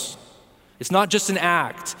animals. It's not just an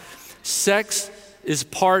act. Sex is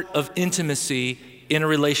part of intimacy in a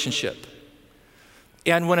relationship.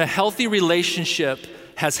 And when a healthy relationship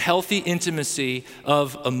has healthy intimacy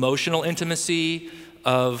of emotional intimacy,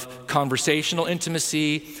 of conversational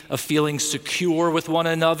intimacy, of feeling secure with one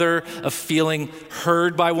another, of feeling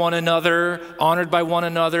heard by one another, honored by one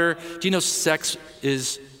another, do you know sex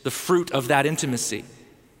is the fruit of that intimacy?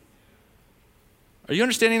 Are you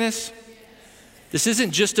understanding this? This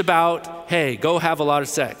isn't just about, hey, go have a lot of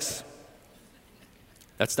sex.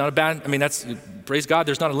 That's not a bad, praise God,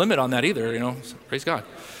 there's not a limit on that either, praise God.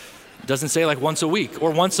 It doesn't say once a week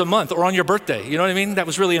or once a month or on your birthday, you know what I mean? That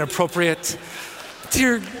was really inappropriate.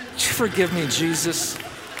 Dear, forgive me, Jesus.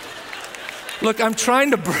 Look, I'm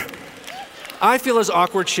trying to, I feel as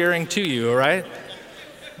awkward sharing to you, all right?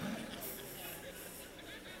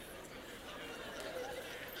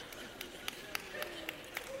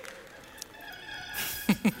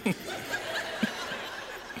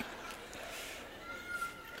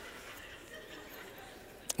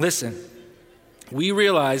 Listen, we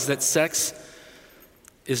realize that sex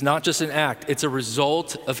is not just an act, it's a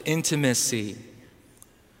result of intimacy.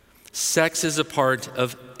 Sex is a part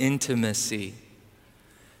of intimacy.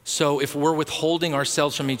 So if we're withholding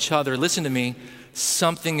ourselves from each other, listen to me,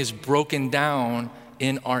 something is broken down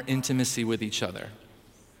in our intimacy with each other.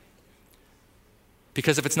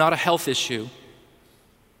 Because if it's not a health issue,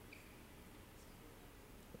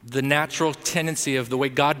 the natural tendency of the way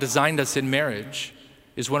God designed us in marriage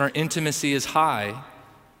is when our intimacy is high,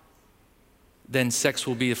 then sex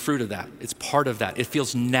will be a fruit of that. It's part of that. It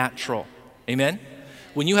feels natural. Amen?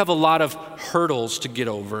 When you have a lot of hurdles to get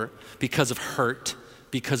over because of hurt,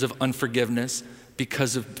 because of unforgiveness,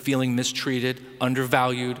 because of feeling mistreated,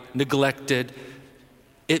 undervalued, neglected,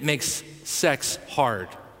 it makes sex hard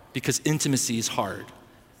because intimacy is hard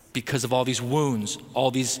because of all these wounds,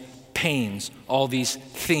 all these pains, all these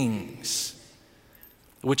things,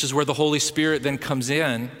 which is where the Holy Spirit then comes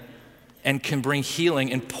in and can bring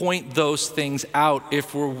healing and point those things out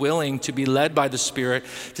if we're willing to be led by the Spirit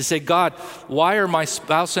to say, God, why are my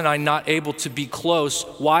spouse and I not able to be close?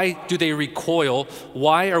 Why do they recoil?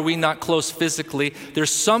 Why are we not close physically?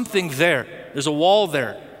 There's something there. There's a wall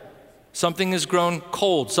there. Something has grown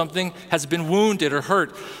cold. Something has been wounded or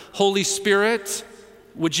hurt. Holy Spirit,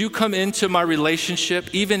 would you come into my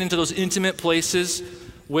relationship, even into those intimate places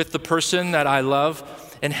with the person that I love,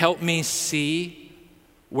 and help me see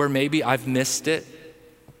where maybe I've missed it,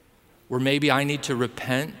 where maybe I need to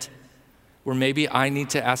repent, where maybe I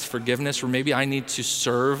need to ask forgiveness, where maybe I need to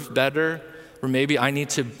serve better, where maybe I need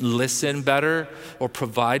to listen better or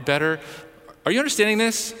provide better. Are you understanding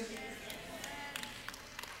this?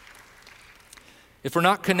 If we're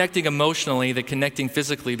not connecting emotionally, then connecting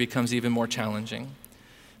physically becomes even more challenging.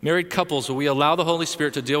 Married couples, will we allow the Holy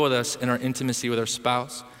Spirit to deal with us in our intimacy with our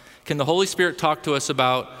spouse? Can the Holy Spirit talk to us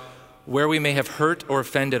about where we may have hurt or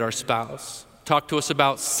offended our spouse? Talk to us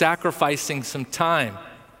about sacrificing some time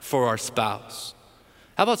for our spouse.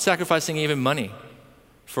 How about sacrificing even money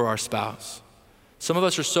for our spouse? Some of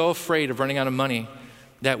us are so afraid of running out of money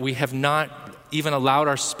that we have not even allowed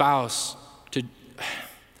our spouse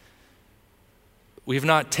We've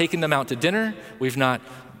not taken them out to dinner. We've not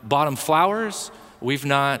bought them flowers. We've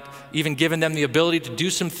not even given them the ability to do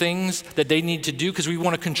some things that they need to do because we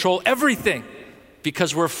want to control everything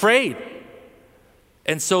because we're afraid.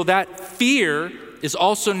 And so that fear is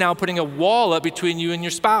also now putting a wall up between you and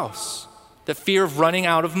your spouse. The fear of running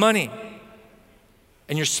out of money.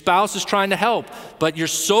 And your spouse is trying to help, but you're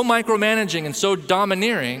so micromanaging and so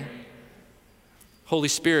domineering. Holy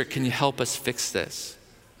Spirit, can you help us fix this?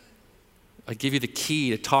 I give you the key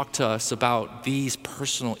to talk to us about these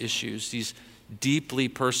personal issues, these deeply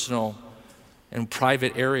personal and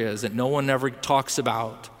private areas that no one ever talks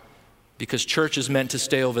about because church is meant to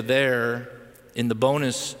stay over there in the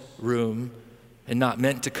bonus room and not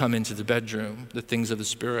meant to come into the bedroom, the things of the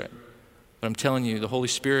Spirit. But I'm telling you, the Holy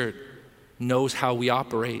Spirit knows how we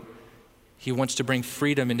operate. He wants to bring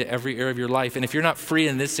freedom into every area of your life. And if you're not free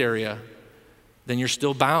in this area, then you're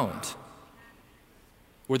still bound.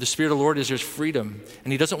 Where the Spirit of the Lord is, there's freedom.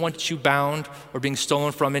 And He doesn't want you bound or being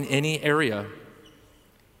stolen from in any area.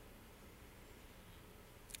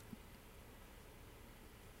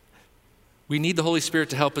 We need the Holy Spirit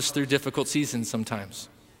to help us through difficult seasons sometimes.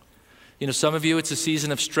 You know, some of you, it's a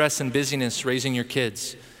season of stress and busyness raising your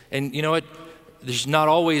kids. And you know what? There's not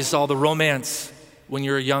always all the romance when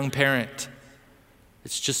you're a young parent.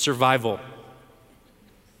 It's just survival.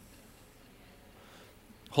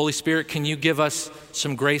 Holy Spirit, can you give us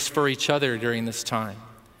some grace for each other during this time?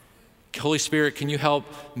 Holy Spirit, can you help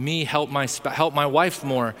me help my wife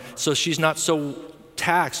more so she's not so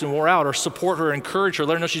taxed and wore out, or support her, encourage her,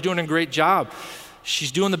 let her know she's doing a great job.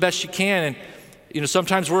 She's doing the best she can. And you know,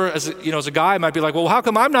 sometimes as a guy, I might be like, well, how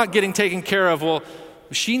come I'm not getting taken care of? Well,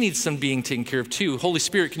 she needs some being taken care of too. Holy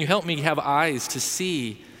Spirit, can you help me have eyes to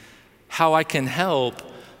see how I can help?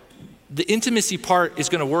 The intimacy part is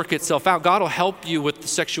going to work itself out. God will help you with the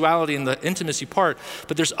sexuality and the intimacy part,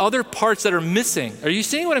 but there's other parts that are missing. Are you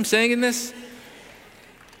seeing what I'm saying in this?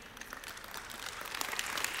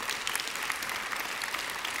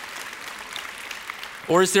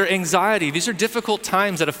 Or is there anxiety? These are difficult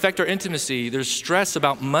times that affect our intimacy. There's stress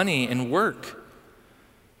about money and work.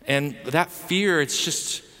 And that fear, it's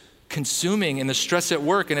just consuming, and the stress at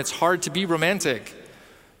work, and it's hard to be romantic.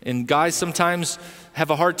 And guys sometimes have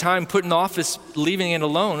a hard time putting the office, leaving it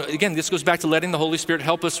alone. Again, this goes back to letting the Holy Spirit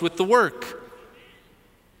help us with the work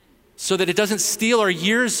so that it doesn't steal our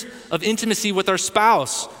years of intimacy with our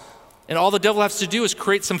spouse. And all the devil has to do is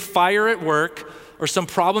create some fire at work or some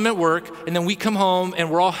problem at work, and then we come home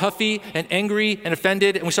and we're all huffy and angry and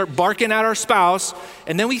offended, and we start barking at our spouse,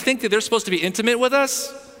 and then we think that they're supposed to be intimate with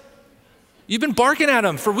us. You've been barking at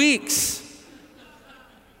them for weeks.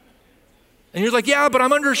 And you're like, yeah, but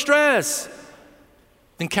I'm under stress.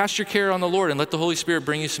 Then cast your care on the Lord and let the Holy Spirit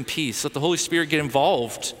bring you some peace. Let the Holy Spirit get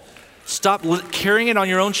involved. Stop carrying it on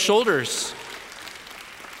your own shoulders.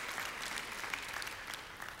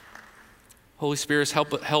 Holy Spirit,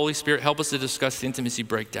 help us to discuss the intimacy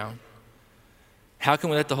breakdown. How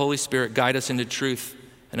can we let the Holy Spirit guide us into truth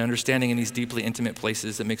and understanding in these deeply intimate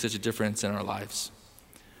places that make such a difference in our lives?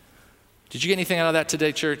 Did you get anything out of that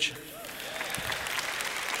today, church?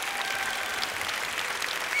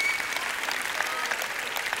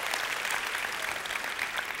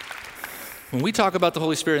 When we talk about the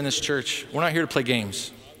Holy Spirit in this church, we're not here to play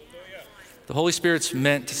games. The Holy Spirit's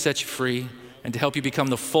meant to set you free and to help you become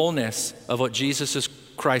the fullness of what Jesus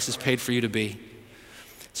Christ has paid for you to be.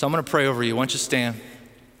 So I'm going to pray over you. Why don't you stand?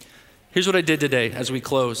 Here's what I did today as we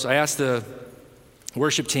close. I asked the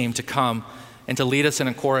worship team to come and to lead us in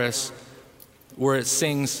a chorus where it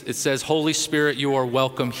says, Holy Spirit, you are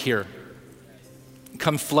welcome here.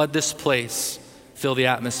 Come flood this place, fill the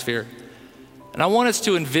atmosphere. And I want us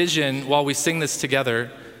to envision, while we sing this together,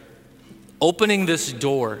 opening this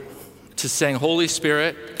door to saying, Holy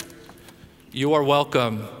Spirit, you are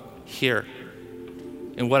welcome here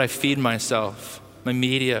in what I feed myself, my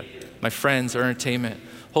media, my friends, our entertainment.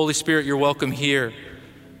 Holy Spirit, you're welcome here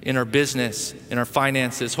in our business, in our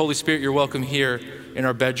finances. Holy Spirit, you're welcome here in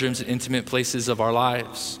our bedrooms and intimate places of our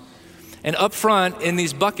lives. And up front in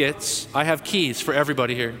these buckets, I have keys for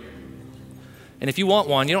everybody here. And if you want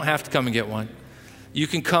one, you don't have to come and get one. You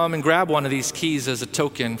can come and grab one of these keys as a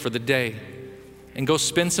token for the day and go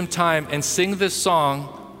spend some time and sing this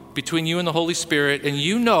song between you and the Holy Spirit, and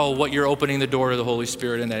you know what you're opening the door to the Holy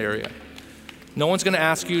Spirit in that area. No one's going to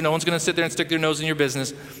ask you, no one's going to sit there and stick their nose in your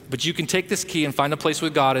business, but you can take this key and find a place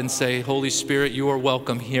with God and say, Holy Spirit, you are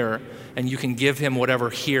welcome here, and you can give him whatever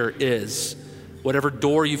here is, whatever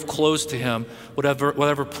door you've closed to him,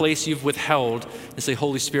 whatever place you've withheld, and say,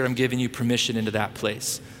 Holy Spirit, I'm giving you permission into that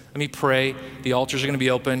place. Let me pray. The altars are going to be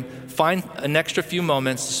open. Find an extra few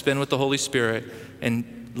moments to spend with the Holy Spirit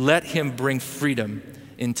and let him bring freedom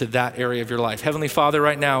into that area of your life. Heavenly Father,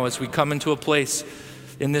 right now, as we come into a place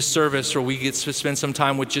in this service where we get to spend some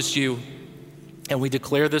time with just you, and we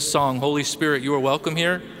declare this song, Holy Spirit, you are welcome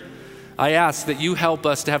here, I ask that you help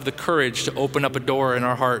us to have the courage to open up a door in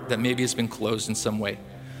our heart that maybe has been closed in some way,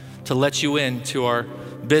 to let you into our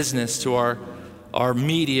business, to our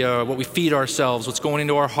media, what we feed ourselves, what's going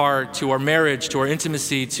into our heart, to our marriage, to our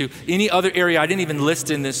intimacy, to any other area I didn't even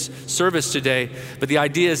list in this service today. But the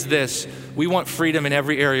idea is this: we want freedom in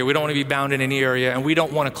every area. We don't want to be bound in any area, and we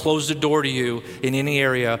don't want to close the door to you in any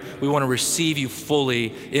area. We want to receive you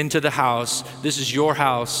fully into the house. This is your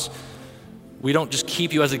house. We don't just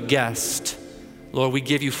keep you as a guest. Lord, we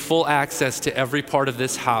give you full access to every part of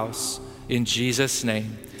this house in Jesus'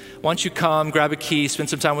 name. Why don't you come, grab a key,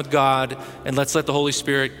 spend some time with God, and let's let the Holy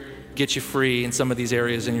Spirit get you free in some of these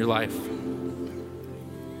areas in your life.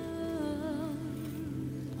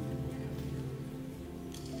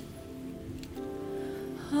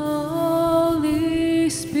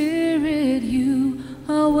 Holy Spirit, you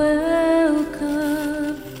are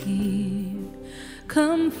welcome here.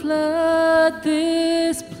 Come flood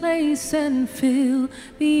this place and fill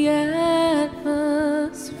the atmosphere.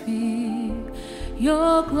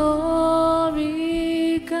 Your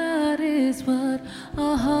glory, God, is what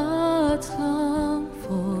our hearts long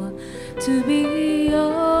for, to be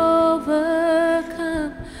overcome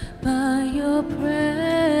by your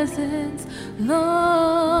presence,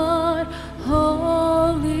 Lord.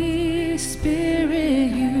 Holy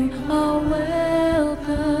Spirit, you are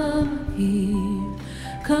welcome here.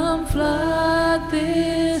 Come flood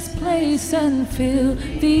this place and fill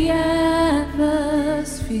the atmosphere.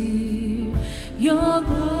 Your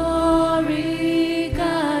glory,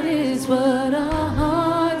 God, is what our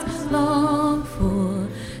hearts long for,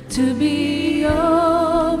 to be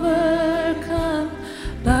overcome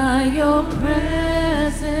by your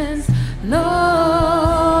presence,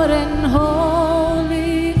 Lord. And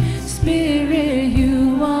Holy Spirit,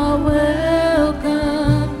 you are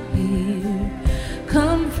welcome here.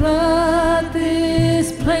 Come flood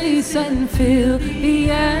this place and fill the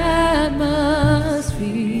atmosphere.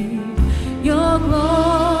 Your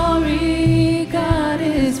glory, God,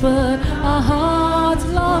 is what our hearts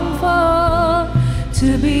long for,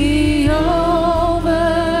 to be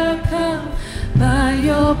overcome by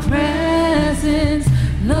your presence,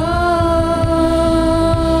 Lord.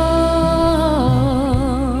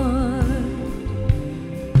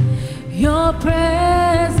 Your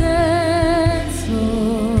presence,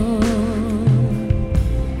 Lord.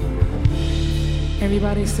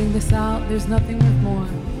 Everybody sing this out. There's nothing worth more.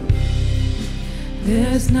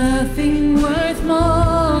 There's nothing worth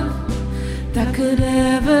more that could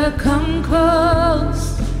ever come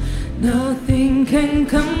close. Nothing can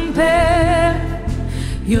compare.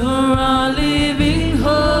 You're our living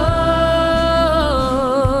hope.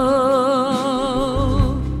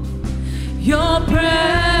 Your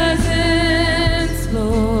presence,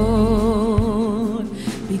 Lord,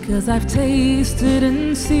 because I've tasted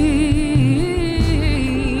and seen.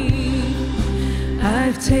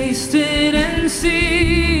 I've tasted and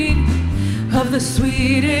seen of the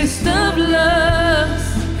sweetest of loves,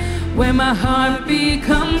 where my heart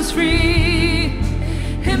becomes free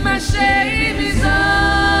and my shame is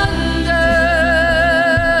undone.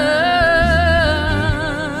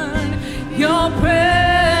 Your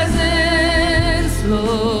presence,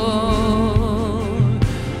 Lord,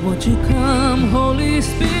 won't you come, Holy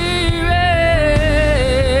Spirit?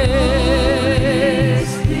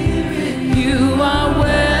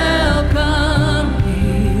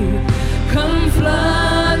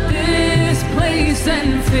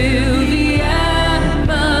 And fill the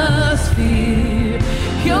atmosphere.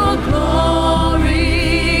 Your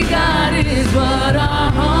glory, God, is what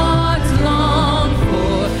our hearts long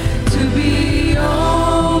for, to be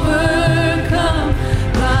overcome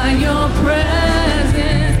by your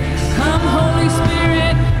presence. Come, Holy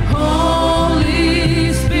Spirit,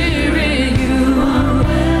 Holy Spirit, you are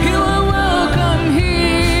welcome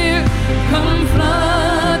here. Come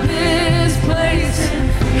flood this place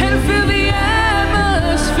and fill the atmosphere.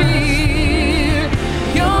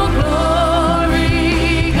 Your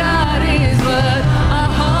glory, God, is what our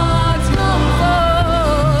hearts long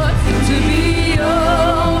for, to be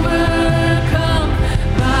overcome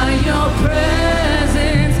by your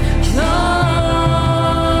presence, Lord.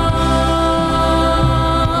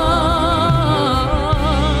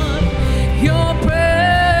 Your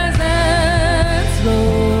presence,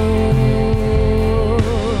 Lord.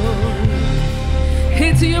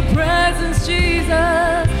 Into your presence,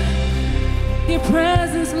 Jesus. Your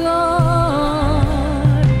presence, Lord.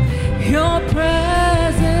 Your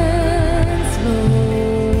presence,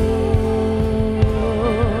 Lord.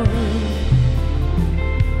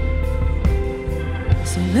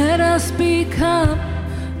 let us become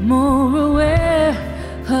more aware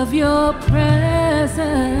of your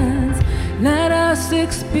presence. Let us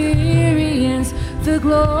experience the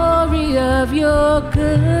glory of your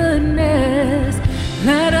goodness.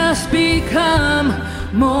 Let us become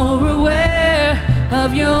more aware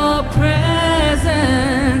of your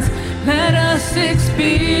presence. Let us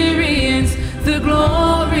experience the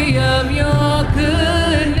glory of your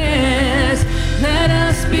goodness. Let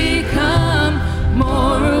us become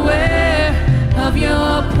more aware of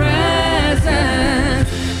your presence.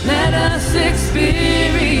 Let us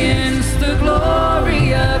experience the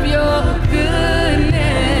glory of your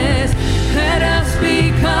goodness. Let us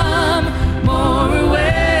become more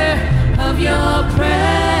aware of your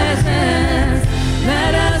presence.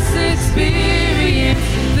 Let us experience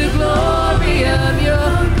the glory of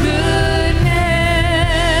your goodness.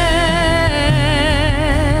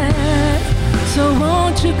 So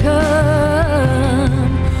won't you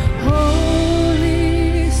come,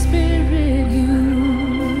 Holy Spirit, you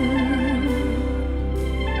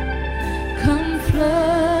come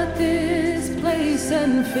flood this place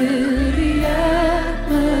and fill the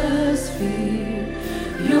atmosphere.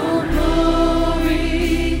 Your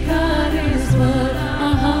glory, God, is what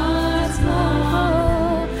our hearts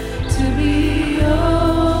long to be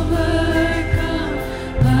overcome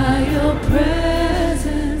by your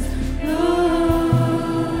presence, Lord.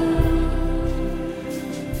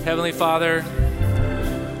 Heavenly Father,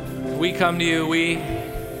 we come to you, we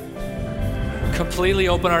completely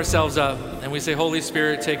open ourselves up and we say, Holy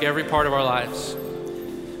Spirit, take every part of our lives.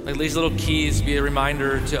 Let these little keys be a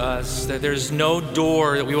reminder to us that there's no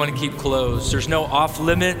door that we want to keep closed. There's no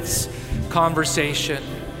off-limits conversation.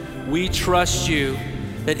 We trust you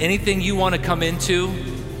that anything you want to come into,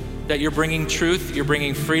 that you're bringing truth, you're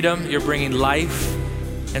bringing freedom, you're bringing life.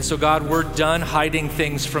 And so God, we're done hiding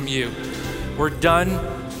things from you. We're done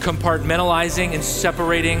compartmentalizing and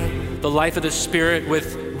separating the life of the Spirit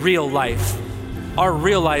with real life. Our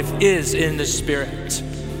real life is in the Spirit.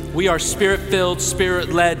 We are Spirit-filled,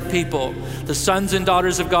 Spirit-led people. The sons and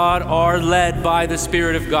daughters of God are led by the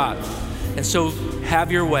Spirit of God. And so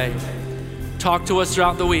have your way. Talk to us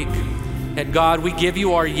throughout the week. And God, we give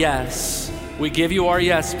you our yes. We give you our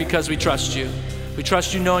yes because we trust you. We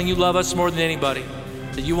trust you knowing you love us more than anybody,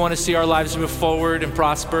 that you want to see our lives move forward and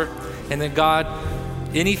prosper. And that God,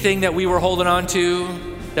 anything that we were holding on to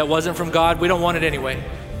that wasn't from God, we don't want it anyway.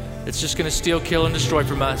 It's just going to steal, kill, and destroy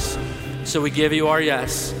from us. So we give you our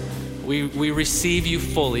yes. We receive you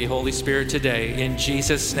fully, Holy Spirit, today in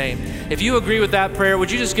Jesus' name. If you agree with that prayer,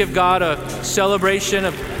 would you just give God a celebration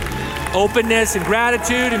of openness and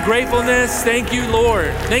gratitude and gratefulness? Thank you,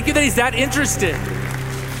 Lord. Thank you that he's that interested.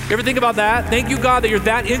 You ever think about that? Thank you, God, that you're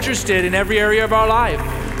that interested in every area of our life.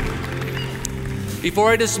 Before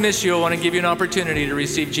I dismiss you, I want to give you an opportunity to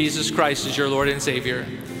receive Jesus Christ as your Lord and Savior.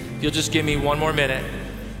 If you'll just give me one more minute.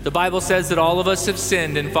 The Bible says that all of us have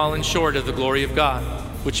sinned and fallen short of the glory of God,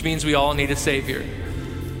 which means we all need a Savior.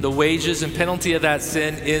 The wages and penalty of that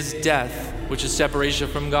sin is death, which is separation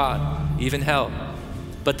from God, even hell.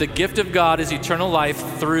 But the gift of God is eternal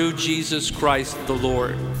life through Jesus Christ the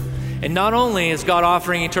Lord. And not only is God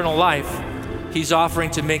offering eternal life, he's offering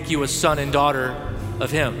to make you a son and daughter of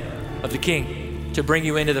him, of the King, to bring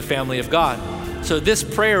you into the family of God. So this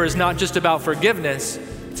prayer is not just about forgiveness,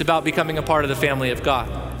 it's about becoming a part of the family of God.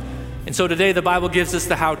 And so today the Bible gives us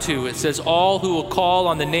the how-to. It says, all who will call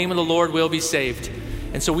on the name of the Lord will be saved.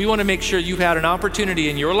 And so we want to make sure you've had an opportunity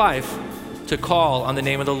in your life to call on the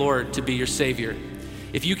name of the Lord to be your Savior.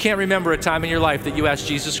 If you can't remember a time in your life that you asked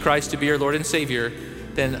Jesus Christ to be your Lord and Savior,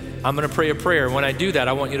 then I'm going to pray a prayer. When I do that,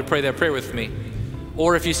 I want you to pray that prayer with me.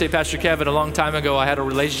 Or if you say, Pastor Kevin, a long time ago I had a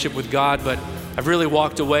relationship with God, but I've really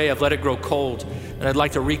walked away, I've let it grow cold, and I'd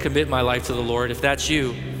like to recommit my life to the Lord. If that's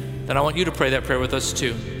you, then I want you to pray that prayer with us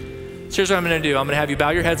too. So here's what I'm going to do. I'm going to have you bow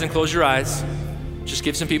your heads and close your eyes. Just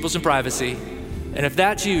give some people some privacy. And if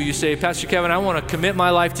that's you, you say, Pastor Kevin, I want to commit my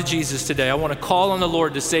life to Jesus today. I want to call on the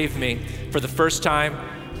Lord to save me for the first time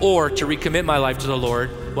or to recommit my life to the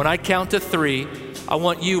Lord. When I count to 3, I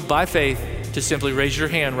want you, by faith, to simply raise your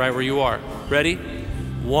hand right where you are. Ready?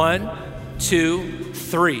 1, 2,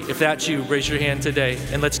 3. If that's you, raise your hand today,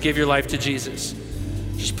 and let's give your life to Jesus.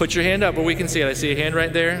 Just put your hand up where we can see it. I see a hand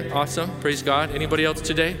right there. Awesome. Praise God. Anybody else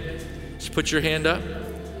today? Just put your hand up,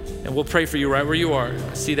 and we'll pray for you right where you are.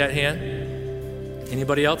 I see that hand.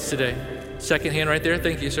 Anybody else today? Second hand right there.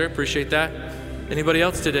 Thank you, sir. Appreciate that. Anybody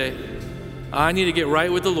else today? I need to get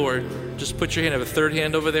right with the Lord. Just put your hand up. A third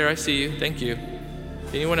hand over there. I see you. Thank you.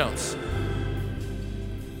 Anyone else?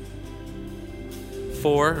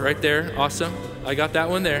 4 right there. Awesome. I got that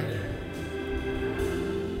one there.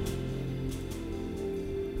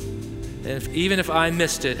 Even if I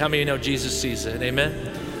missed it, how many know Jesus sees it?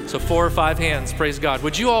 Amen? So 4 or 5 hands, praise God.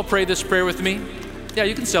 Would you all pray this prayer with me? Yeah,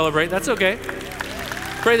 you can celebrate. That's okay.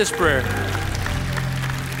 Pray this prayer.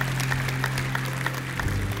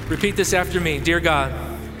 Repeat this after me. Dear God,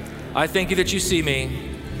 I thank you that you see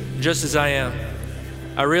me just as I am.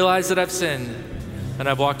 I realize that I've sinned and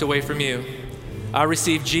I've walked away from you. I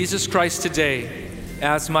receive Jesus Christ today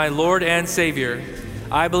as my Lord and Savior.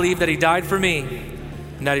 I believe that he died for me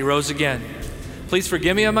and that he rose again. Please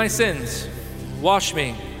forgive me of my sins. Wash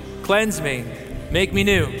me, cleanse me, make me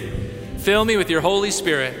new. Fill me with your Holy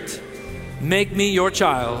Spirit. Make me your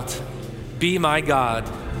child. Be my God.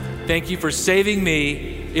 Thank you for saving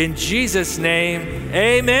me. In Jesus' name,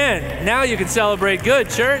 amen. Now you can celebrate good,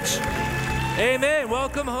 church. Amen.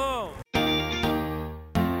 Welcome home.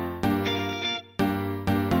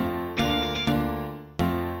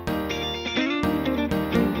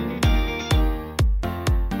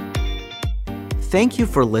 Thank you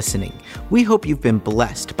for listening. We hope you've been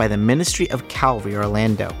blessed by the ministry of Calvary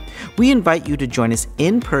Orlando. We invite you to join us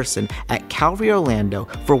in person at Calvary Orlando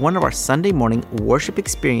for one of our Sunday morning worship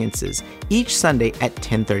experiences each Sunday at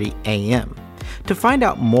 10:30 a.m. To find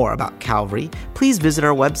out more about Calvary, please visit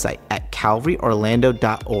our website at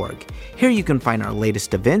calvaryorlando.org. Here you can find our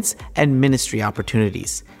latest events and ministry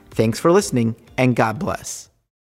opportunities. Thanks for listening, and God bless.